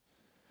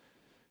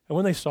 And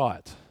when they saw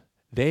it,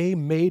 they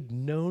made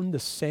known the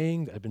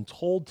saying that had been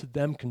told to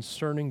them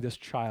concerning this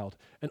child,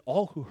 and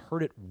all who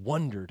heard it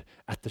wondered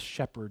at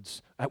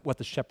what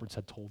the shepherds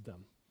had told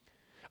them.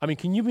 I mean,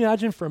 can you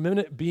imagine for a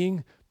minute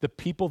being the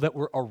people that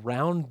were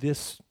around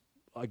this,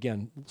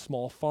 again,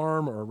 small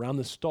farm or around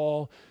this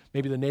stall,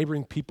 maybe the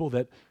neighboring people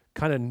that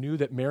kind of knew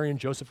that Mary and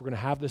Joseph were going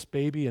to have this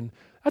baby, and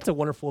that's a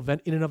wonderful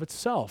event in and of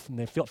itself. And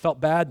they felt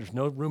bad. There's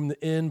no room in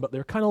the inn, but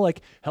they're kind of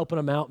like helping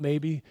them out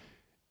maybe.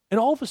 And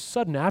all of a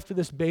sudden, after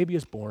this baby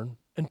is born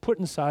and put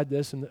inside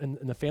this, and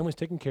the family's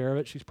taking care of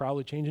it, she's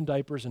probably changing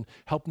diapers and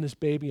helping this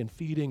baby and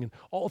feeding and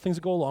all the things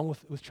that go along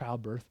with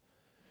childbirth,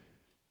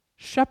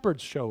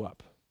 shepherds show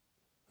up.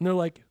 And they're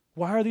like,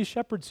 why are these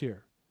shepherds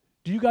here?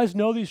 Do you guys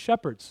know these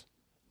shepherds?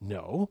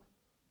 No.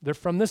 They're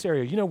from this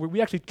area. You know,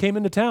 we actually came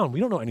into town. We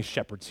don't know any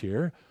shepherds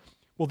here.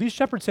 Well, these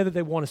shepherds say that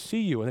they want to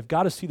see you, and they've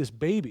got to see this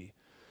baby.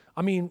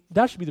 I mean,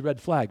 that should be the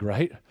red flag,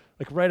 right?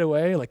 Like right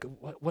away, like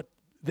what?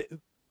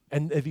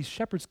 And these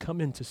shepherds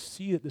come in to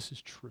see that this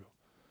is true.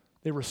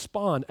 They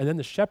respond, and then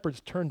the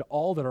shepherds turn to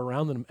all that are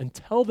around them and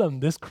tell them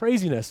this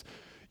craziness.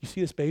 You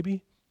see this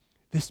baby?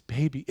 This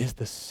baby is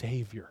the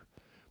Savior.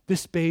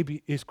 This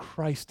baby is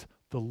Christ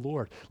the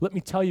Lord. Let me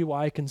tell you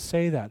why I can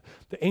say that.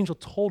 The angel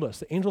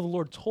of the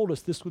Lord told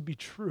us this would be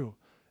true,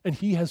 and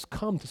he has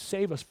come to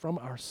save us from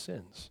our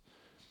sins.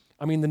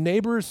 I mean, the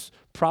neighbors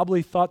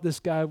probably thought these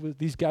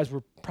guys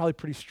were probably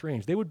pretty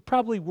strange. They would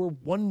probably were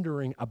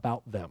wondering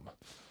about them.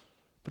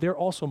 But they're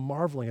also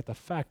marveling at the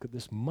fact that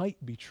this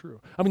might be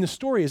true. I mean, the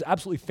story is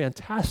absolutely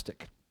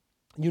fantastic.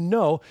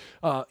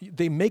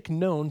 They make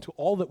known to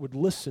all that would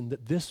listen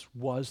that this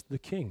was the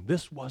king.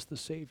 This was the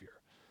Savior.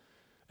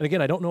 And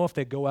again, I don't know if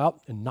they go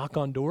out and knock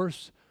on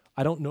doors.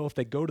 I don't know if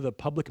they go to the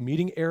public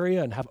meeting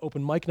area and have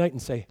open mic night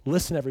and say,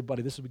 listen,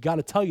 everybody, we got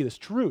to tell you this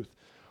truth.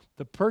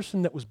 The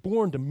person that was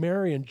born to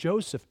Mary and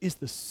Joseph is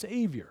the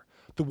Savior.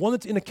 The one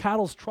that's in a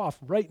cattle's trough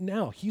right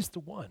now, he's the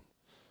one.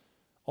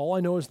 All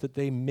I know is that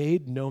they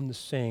made known the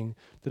saying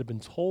that had been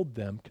told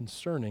them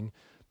concerning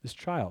this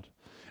child.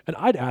 And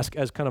I'd ask,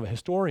 as kind of a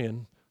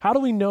historian, how do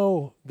we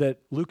know that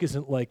Luke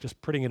isn't like just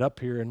putting it up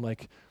here and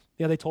like,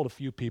 yeah, they told a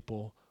few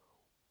people?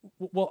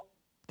 Well,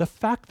 the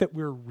fact that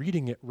we're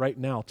reading it right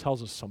now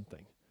tells us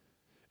something.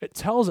 It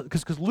tells us,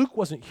 because Luke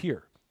wasn't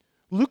here.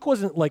 Luke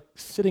wasn't like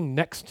sitting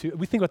next to,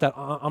 we think about that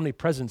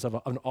omnipresence of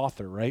an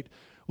author, right?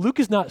 Luke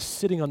is not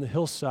sitting on the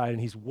hillside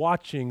and he's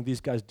watching these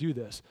guys do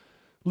this.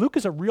 Luke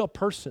is a real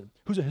person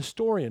who's a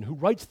historian who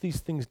writes these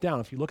things down.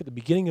 If you look at the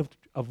beginning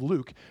of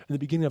Luke and the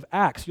beginning of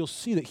Acts, you'll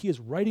see that he is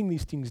writing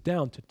these things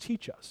down to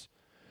teach us.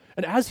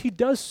 And as he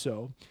does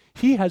so,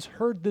 he has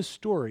heard this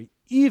story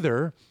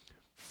either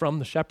from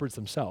the shepherds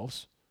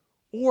themselves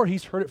or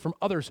he's heard it from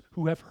others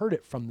who have heard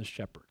it from the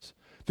shepherds,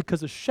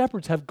 because the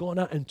shepherds have gone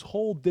out and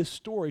told this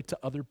story to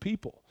other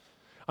people.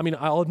 I mean,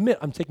 I'll admit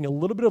I'm taking a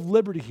little bit of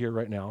liberty here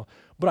right now,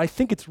 but I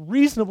think it's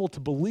reasonable to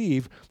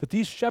believe that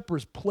these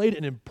shepherds played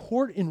an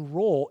important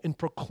role in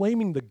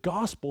proclaiming the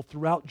gospel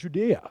throughout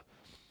Judea.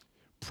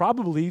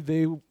 Probably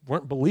they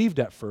weren't believed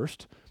at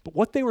first, but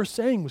what they were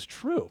saying was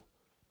true.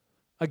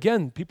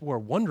 Again, people were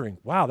wondering,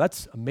 wow,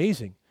 that's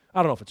amazing. I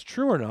don't know if it's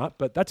true or not,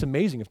 but that's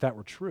amazing if that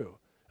were true.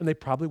 And they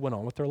probably went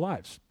on with their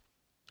lives.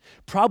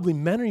 Probably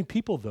many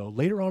people, though,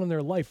 later on in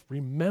their life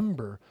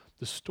remember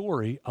the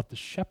story of the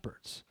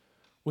shepherds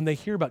when they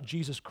hear about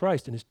Jesus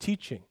Christ and his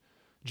teaching.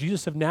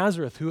 Jesus of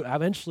Nazareth, who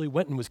eventually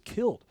went and was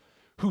killed,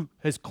 who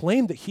has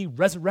claimed that he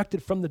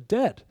resurrected from the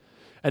dead.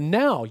 And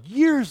now,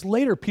 years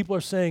later, people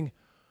are saying,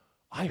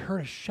 I heard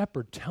a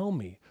shepherd tell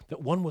me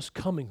that one was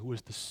coming who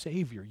was the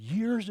Savior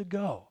years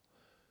ago.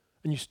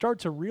 And you start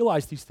to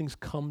realize these things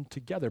come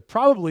together.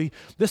 Probably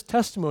this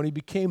testimony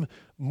became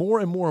more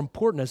and more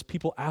important as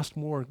people asked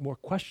more and more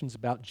questions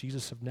about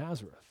Jesus of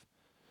Nazareth.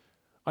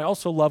 I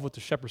also love what the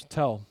shepherds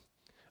tell.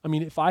 I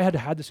mean, if I had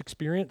had this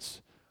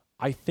experience,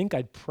 I think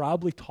I'd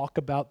probably talk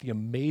about the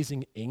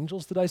amazing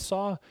angels that I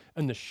saw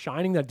and the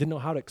shining that I didn't know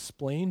how to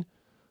explain,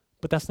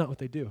 but that's not what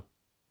they do.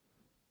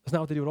 That's not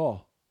what they do at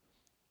all.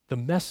 The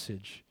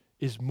message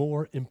is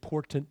more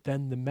important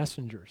than the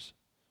messengers.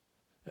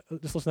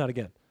 Just listen to that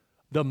again.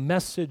 The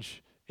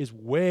message is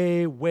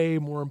way, way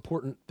more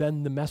important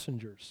than the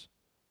messengers.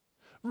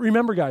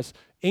 Remember, guys,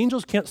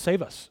 angels can't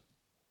save us.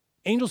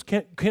 Angels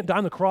can't die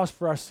on the cross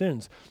for our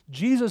sins.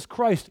 Jesus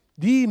Christ,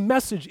 the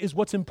message is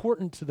what's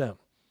important to them.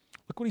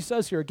 Look what he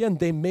says here. Again,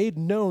 they made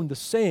known the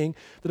saying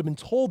that had been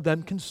told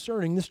them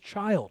concerning this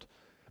child.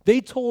 They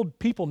told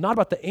people not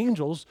about the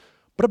angels,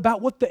 but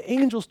about what the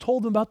angels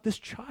told them about this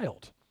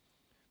child.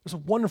 There's a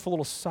wonderful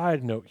little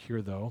side note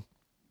here, though.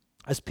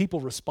 As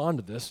people respond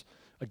to this,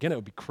 again, it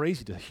would be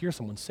crazy to hear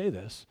someone say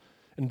this,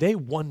 and they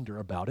wonder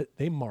about it,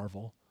 they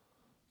marvel.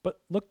 But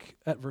look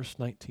at verse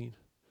 19.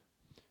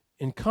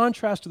 In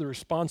contrast to the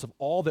response of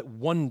all that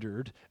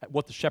wondered at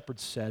what the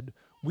shepherds said,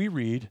 we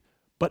read,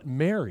 but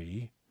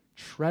Mary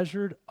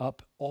treasured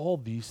up all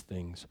these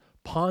things,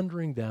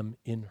 pondering them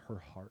in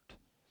her heart.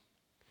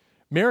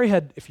 Mary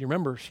had, if you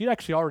remember, she'd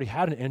actually already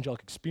had an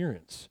angelic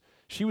experience.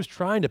 She was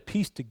trying to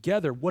piece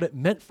together what it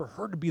meant for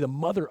her to be the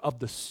mother of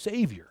the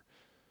Savior.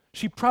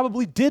 She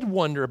probably did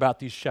wonder about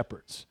these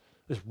shepherds,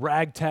 this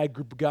ragtag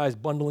group of guys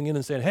bundling in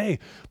and saying, hey,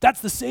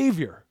 that's the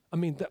Savior. I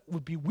mean, that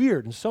would be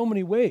weird in so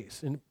many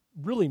ways and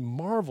really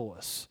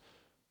marvelous.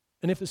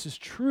 And if this is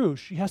true,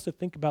 she has to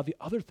think about the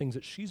other things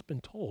that she's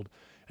been told.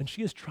 And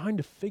she is trying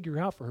to figure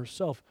out for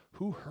herself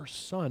who her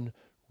son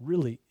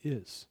really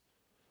is.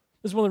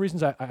 This is one of the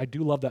reasons I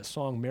do love that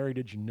song, Mary,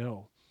 Did You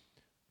Know?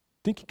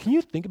 Can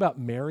you think about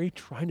Mary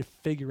trying to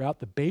figure out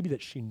the baby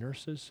that she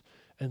nurses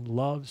and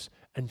loves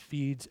and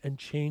feeds and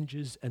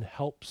changes and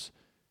helps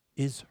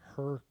is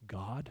her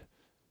God,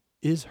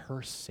 is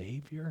her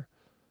Savior?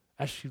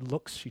 As she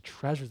looks, she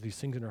treasures these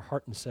things in her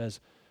heart and says,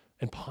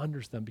 and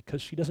ponders them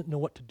because she doesn't know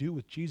what to do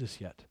with Jesus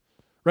yet.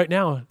 Right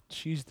now,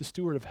 she's the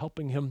steward of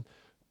helping him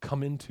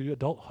come into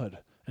adulthood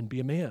and be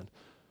a man.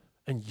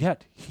 And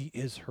yet, he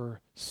is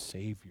her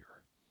Savior.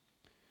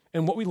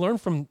 And what we learn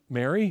from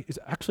Mary is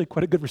actually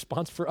quite a good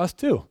response for us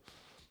too.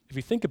 If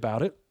you think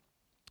about it,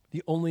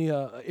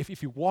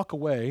 if you walk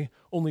away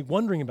only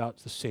wondering about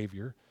the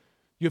Savior,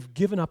 you have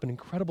given up an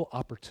incredible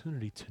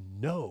opportunity to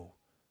know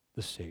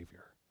the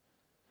Savior.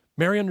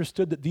 Mary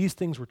understood that these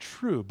things were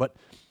true, but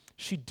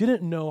she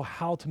didn't know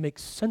how to make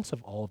sense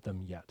of all of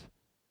them yet.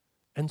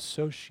 And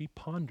so she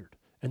pondered,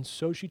 and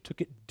so she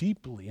took it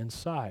deeply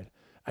inside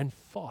and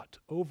thought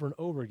over and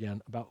over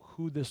again about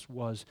who this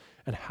was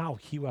and how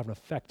he would have an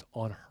effect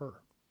on her.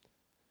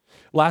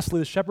 Lastly,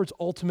 the shepherd's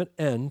ultimate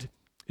end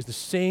is the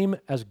same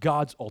as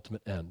God's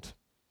ultimate end.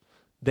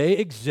 They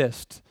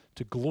exist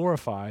to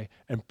glorify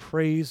and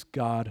praise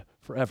God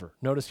forever.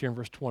 Notice here in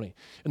verse 20.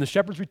 And the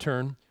shepherds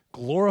return,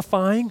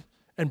 glorifying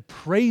and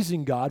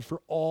praising God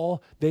for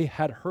all they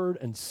had heard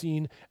and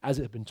seen as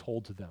it had been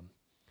told to them.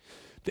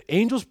 The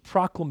angel's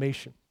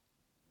proclamation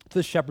to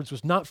the shepherds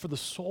was not for the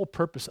sole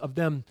purpose of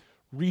them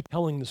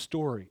retelling the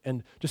story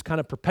and just kind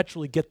of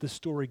perpetually get this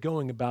story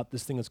going about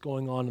this thing that's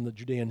going on the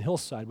Judean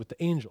hillside with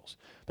the angels.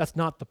 That's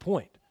not the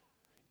point.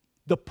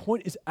 The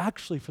point is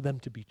actually for them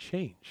to be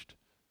changed.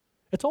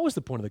 It's always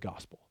the point of the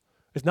gospel.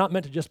 It's not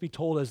meant to just be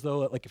told as though,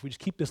 like, if we just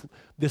keep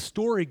this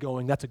story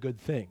going, that's a good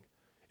thing.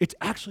 It's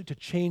actually to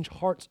change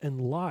hearts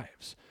and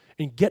lives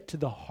and get to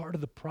the heart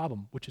of the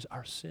problem, which is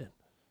our sin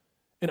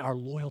and our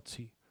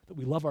loyalty, that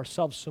we love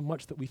ourselves so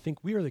much that we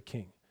think we are the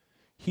king.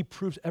 He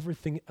proves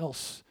everything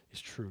else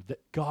is true,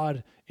 that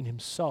God in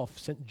himself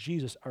sent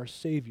Jesus, our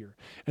Savior,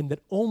 and that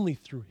only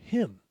through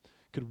him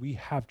could we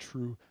have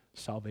true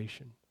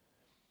salvation.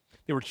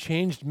 They were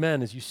changed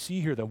men, as you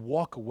see here, that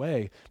walk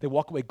away. They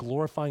walk away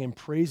glorifying and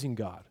praising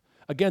God.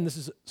 Again, this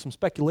is some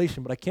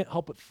speculation, but I can't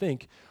help but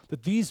think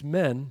that these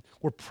men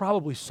were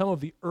probably some of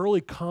the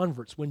early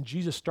converts when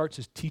Jesus starts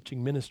his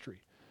teaching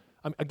ministry.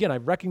 Again, I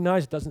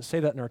recognize it doesn't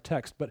say that in our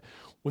text, but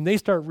when they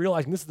start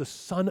realizing this is the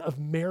son of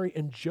Mary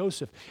and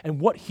Joseph, and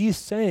what he's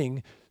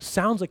saying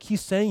sounds like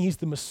he's saying he's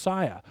the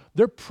Messiah,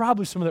 they're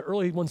probably some of the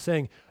early ones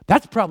saying,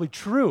 that's probably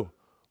true.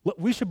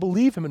 We should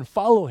believe him and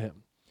follow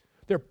him.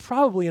 They're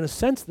probably, in a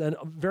sense then,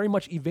 very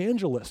much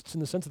evangelists in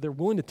the sense that they're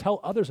willing to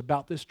tell others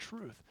about this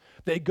truth.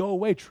 They go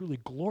away truly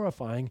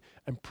glorifying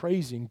and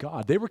praising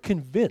God. They were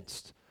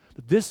convinced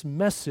that this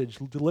message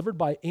delivered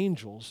by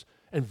angels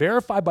and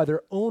verified by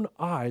their own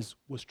eyes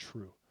was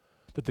true,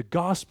 that the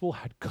gospel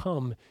had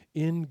come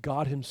in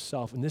God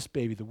himself, in this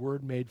baby, the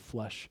Word made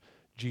flesh,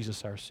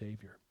 Jesus our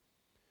Savior.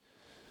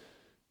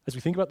 As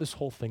we think about this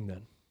whole thing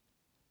then,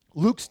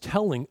 Luke's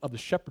telling of the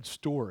shepherd's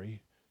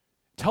story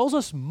tells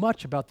us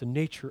much about the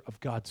nature of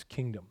God's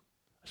kingdom.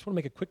 I just want to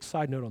make a quick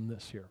side note on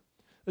this here.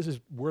 This is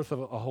worth a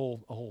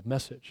whole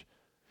message.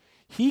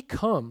 He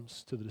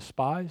comes to the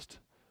despised,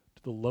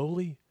 to the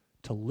lowly,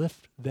 to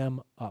lift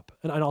them up.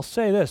 And I'll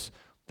say this,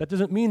 that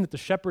doesn't mean that the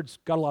shepherds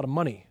got a lot of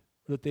money,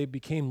 or that they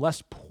became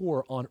less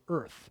poor on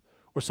earth,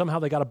 or somehow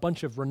they got a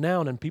bunch of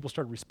renown and people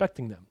started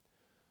respecting them.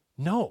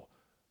 No,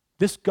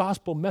 this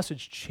gospel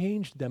message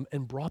changed them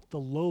and brought the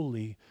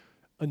lowly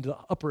into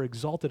upper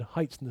exalted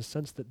heights in the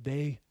sense that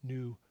they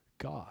knew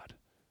God.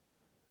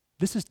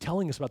 This is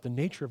telling us about the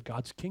nature of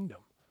God's kingdom.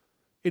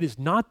 It is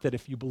not that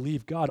if you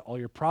believe God, all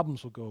your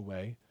problems will go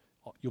away,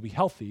 you'll be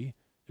healthy,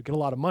 you'll get a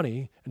lot of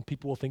money, and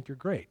people will think you're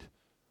great.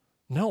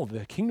 No,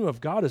 the kingdom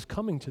of God is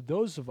coming to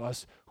those of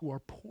us who are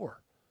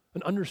poor,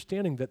 and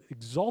understanding that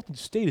exalted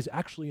state is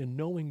actually in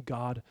knowing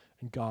God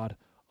and God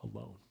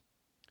alone.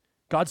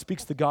 God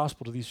speaks the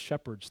gospel to these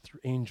shepherds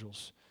through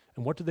angels,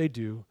 and what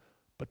do?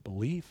 But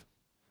believe,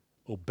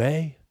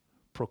 obey,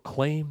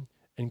 proclaim,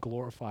 and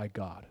glorify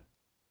God.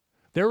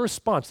 Their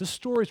response, this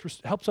story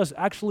helps us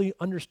actually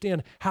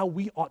understand how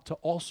we ought to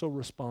also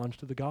respond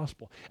to the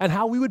gospel and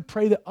how we would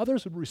pray that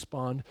others would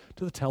respond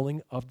to the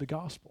telling of the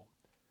gospel.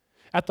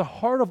 At the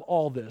heart of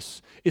all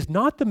this is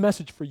not the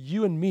message for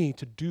you and me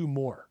to do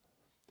more.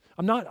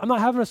 I'm not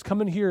having us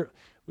come in here,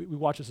 we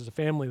watch this as a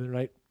family the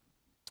other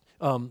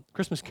night,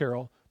 Christmas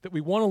Carol, that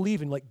we want to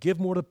leave and like give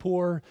more to the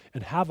poor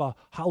and have a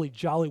holly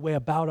jolly way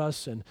about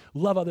us and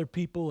love other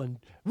people and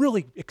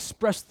really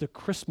express the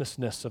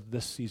Christmasness of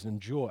this season,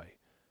 joy.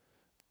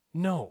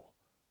 No,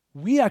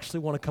 we actually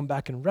want to come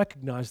back and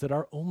recognize that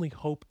our only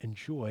hope and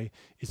joy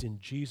is in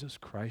Jesus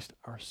Christ,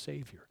 our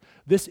Savior.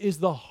 This is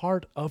the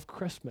heart of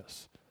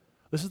Christmas.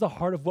 This is the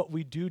heart of what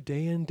we do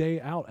day in,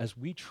 day out as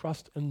we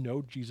trust and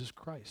know Jesus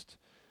Christ.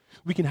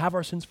 We can have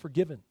our sins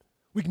forgiven.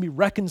 We can be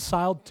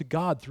reconciled to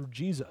God through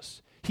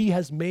Jesus. He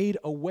has made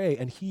a way,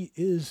 and He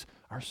is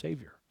our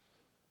Savior.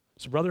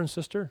 So brother and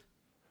sister,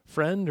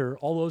 friend, or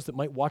all those that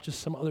might watch us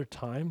some other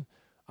time,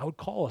 I would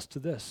call us to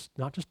this,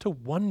 not just to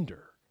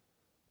wonder,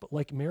 but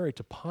like Mary,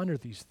 to ponder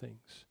these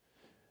things.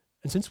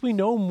 And since we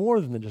know more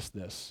than just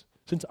this,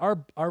 since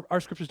our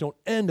scriptures don't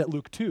end at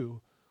Luke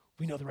 2,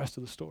 we know the rest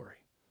of the story.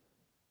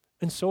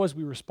 And so as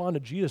we respond to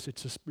Jesus,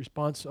 it's a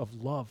response of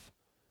love,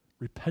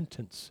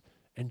 repentance,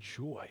 and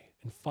joy,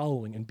 and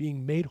following, and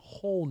being made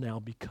whole now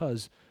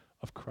because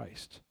of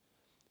Christ.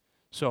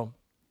 So,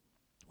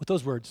 with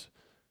those words,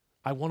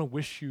 I want to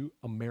wish you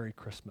a Merry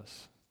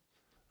Christmas.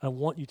 I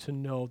want you to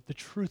know the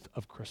truth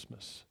of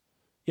Christmas.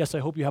 Yes, I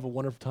hope you have a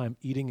wonderful time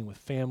eating and with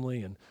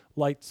family and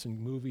lights and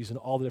movies and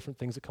all the different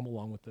things that come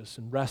along with this,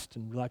 and rest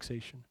and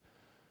relaxation.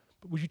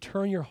 But would you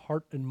turn your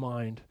heart and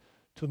mind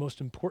to the most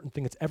important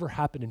thing that's ever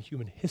happened in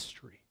human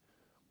history,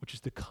 which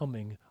is the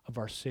coming of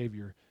our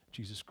Savior,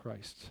 Jesus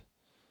Christ.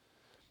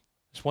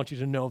 I just want you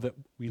to know that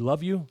we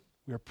love you.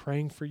 We are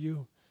praying for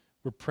you.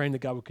 We're praying that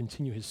God will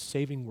continue His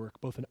saving work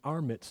both in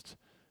our midst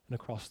and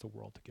across the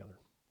world together.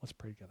 Let's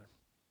pray together.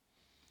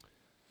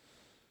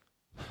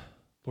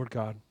 Lord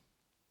God,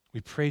 we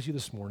praise you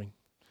this morning,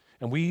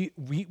 And we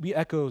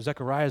echo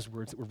Zechariah's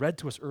words that were read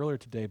to us earlier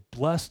today.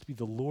 Blessed be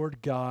the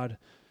Lord God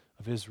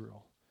of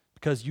Israel,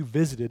 because you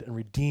visited and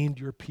redeemed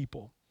your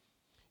people.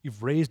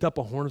 You've raised up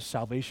a horn of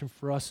salvation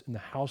for us in the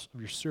house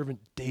of your servant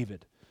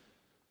David.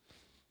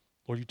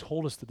 Lord, you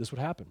told us that this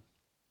would happen.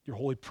 Your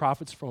holy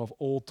prophets from of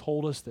old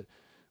told us that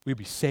we'd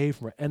be saved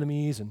from our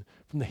enemies and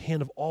from the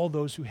hand of all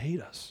those who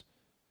hate us.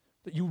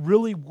 That you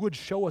really would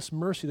show us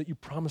mercy that you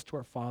promised to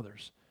our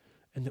fathers,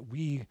 and that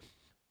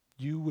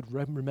you would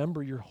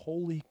remember your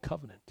holy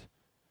covenant.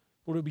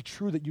 Lord, it would be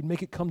true that you'd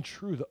make it come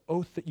true, the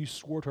oath that you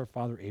swore to our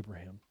father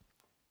Abraham.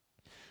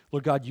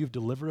 Lord God, you've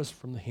delivered us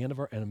from the hand of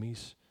our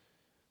enemies,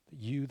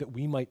 that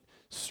we might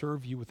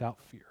serve you without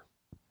fear,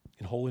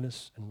 in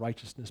holiness and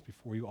righteousness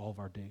before you all of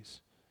our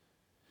days.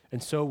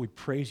 And so we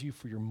praise you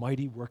for your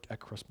mighty work at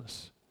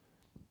Christmas.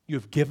 You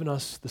have given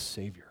us the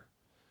Savior.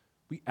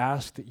 We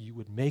ask that you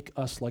would make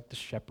us like the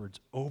shepherds,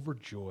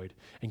 overjoyed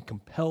and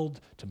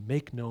compelled to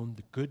make known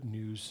the good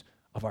news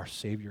of our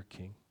Savior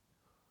King.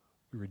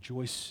 We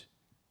rejoice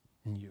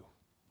in you.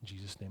 In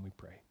Jesus' name we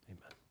pray.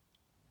 Amen.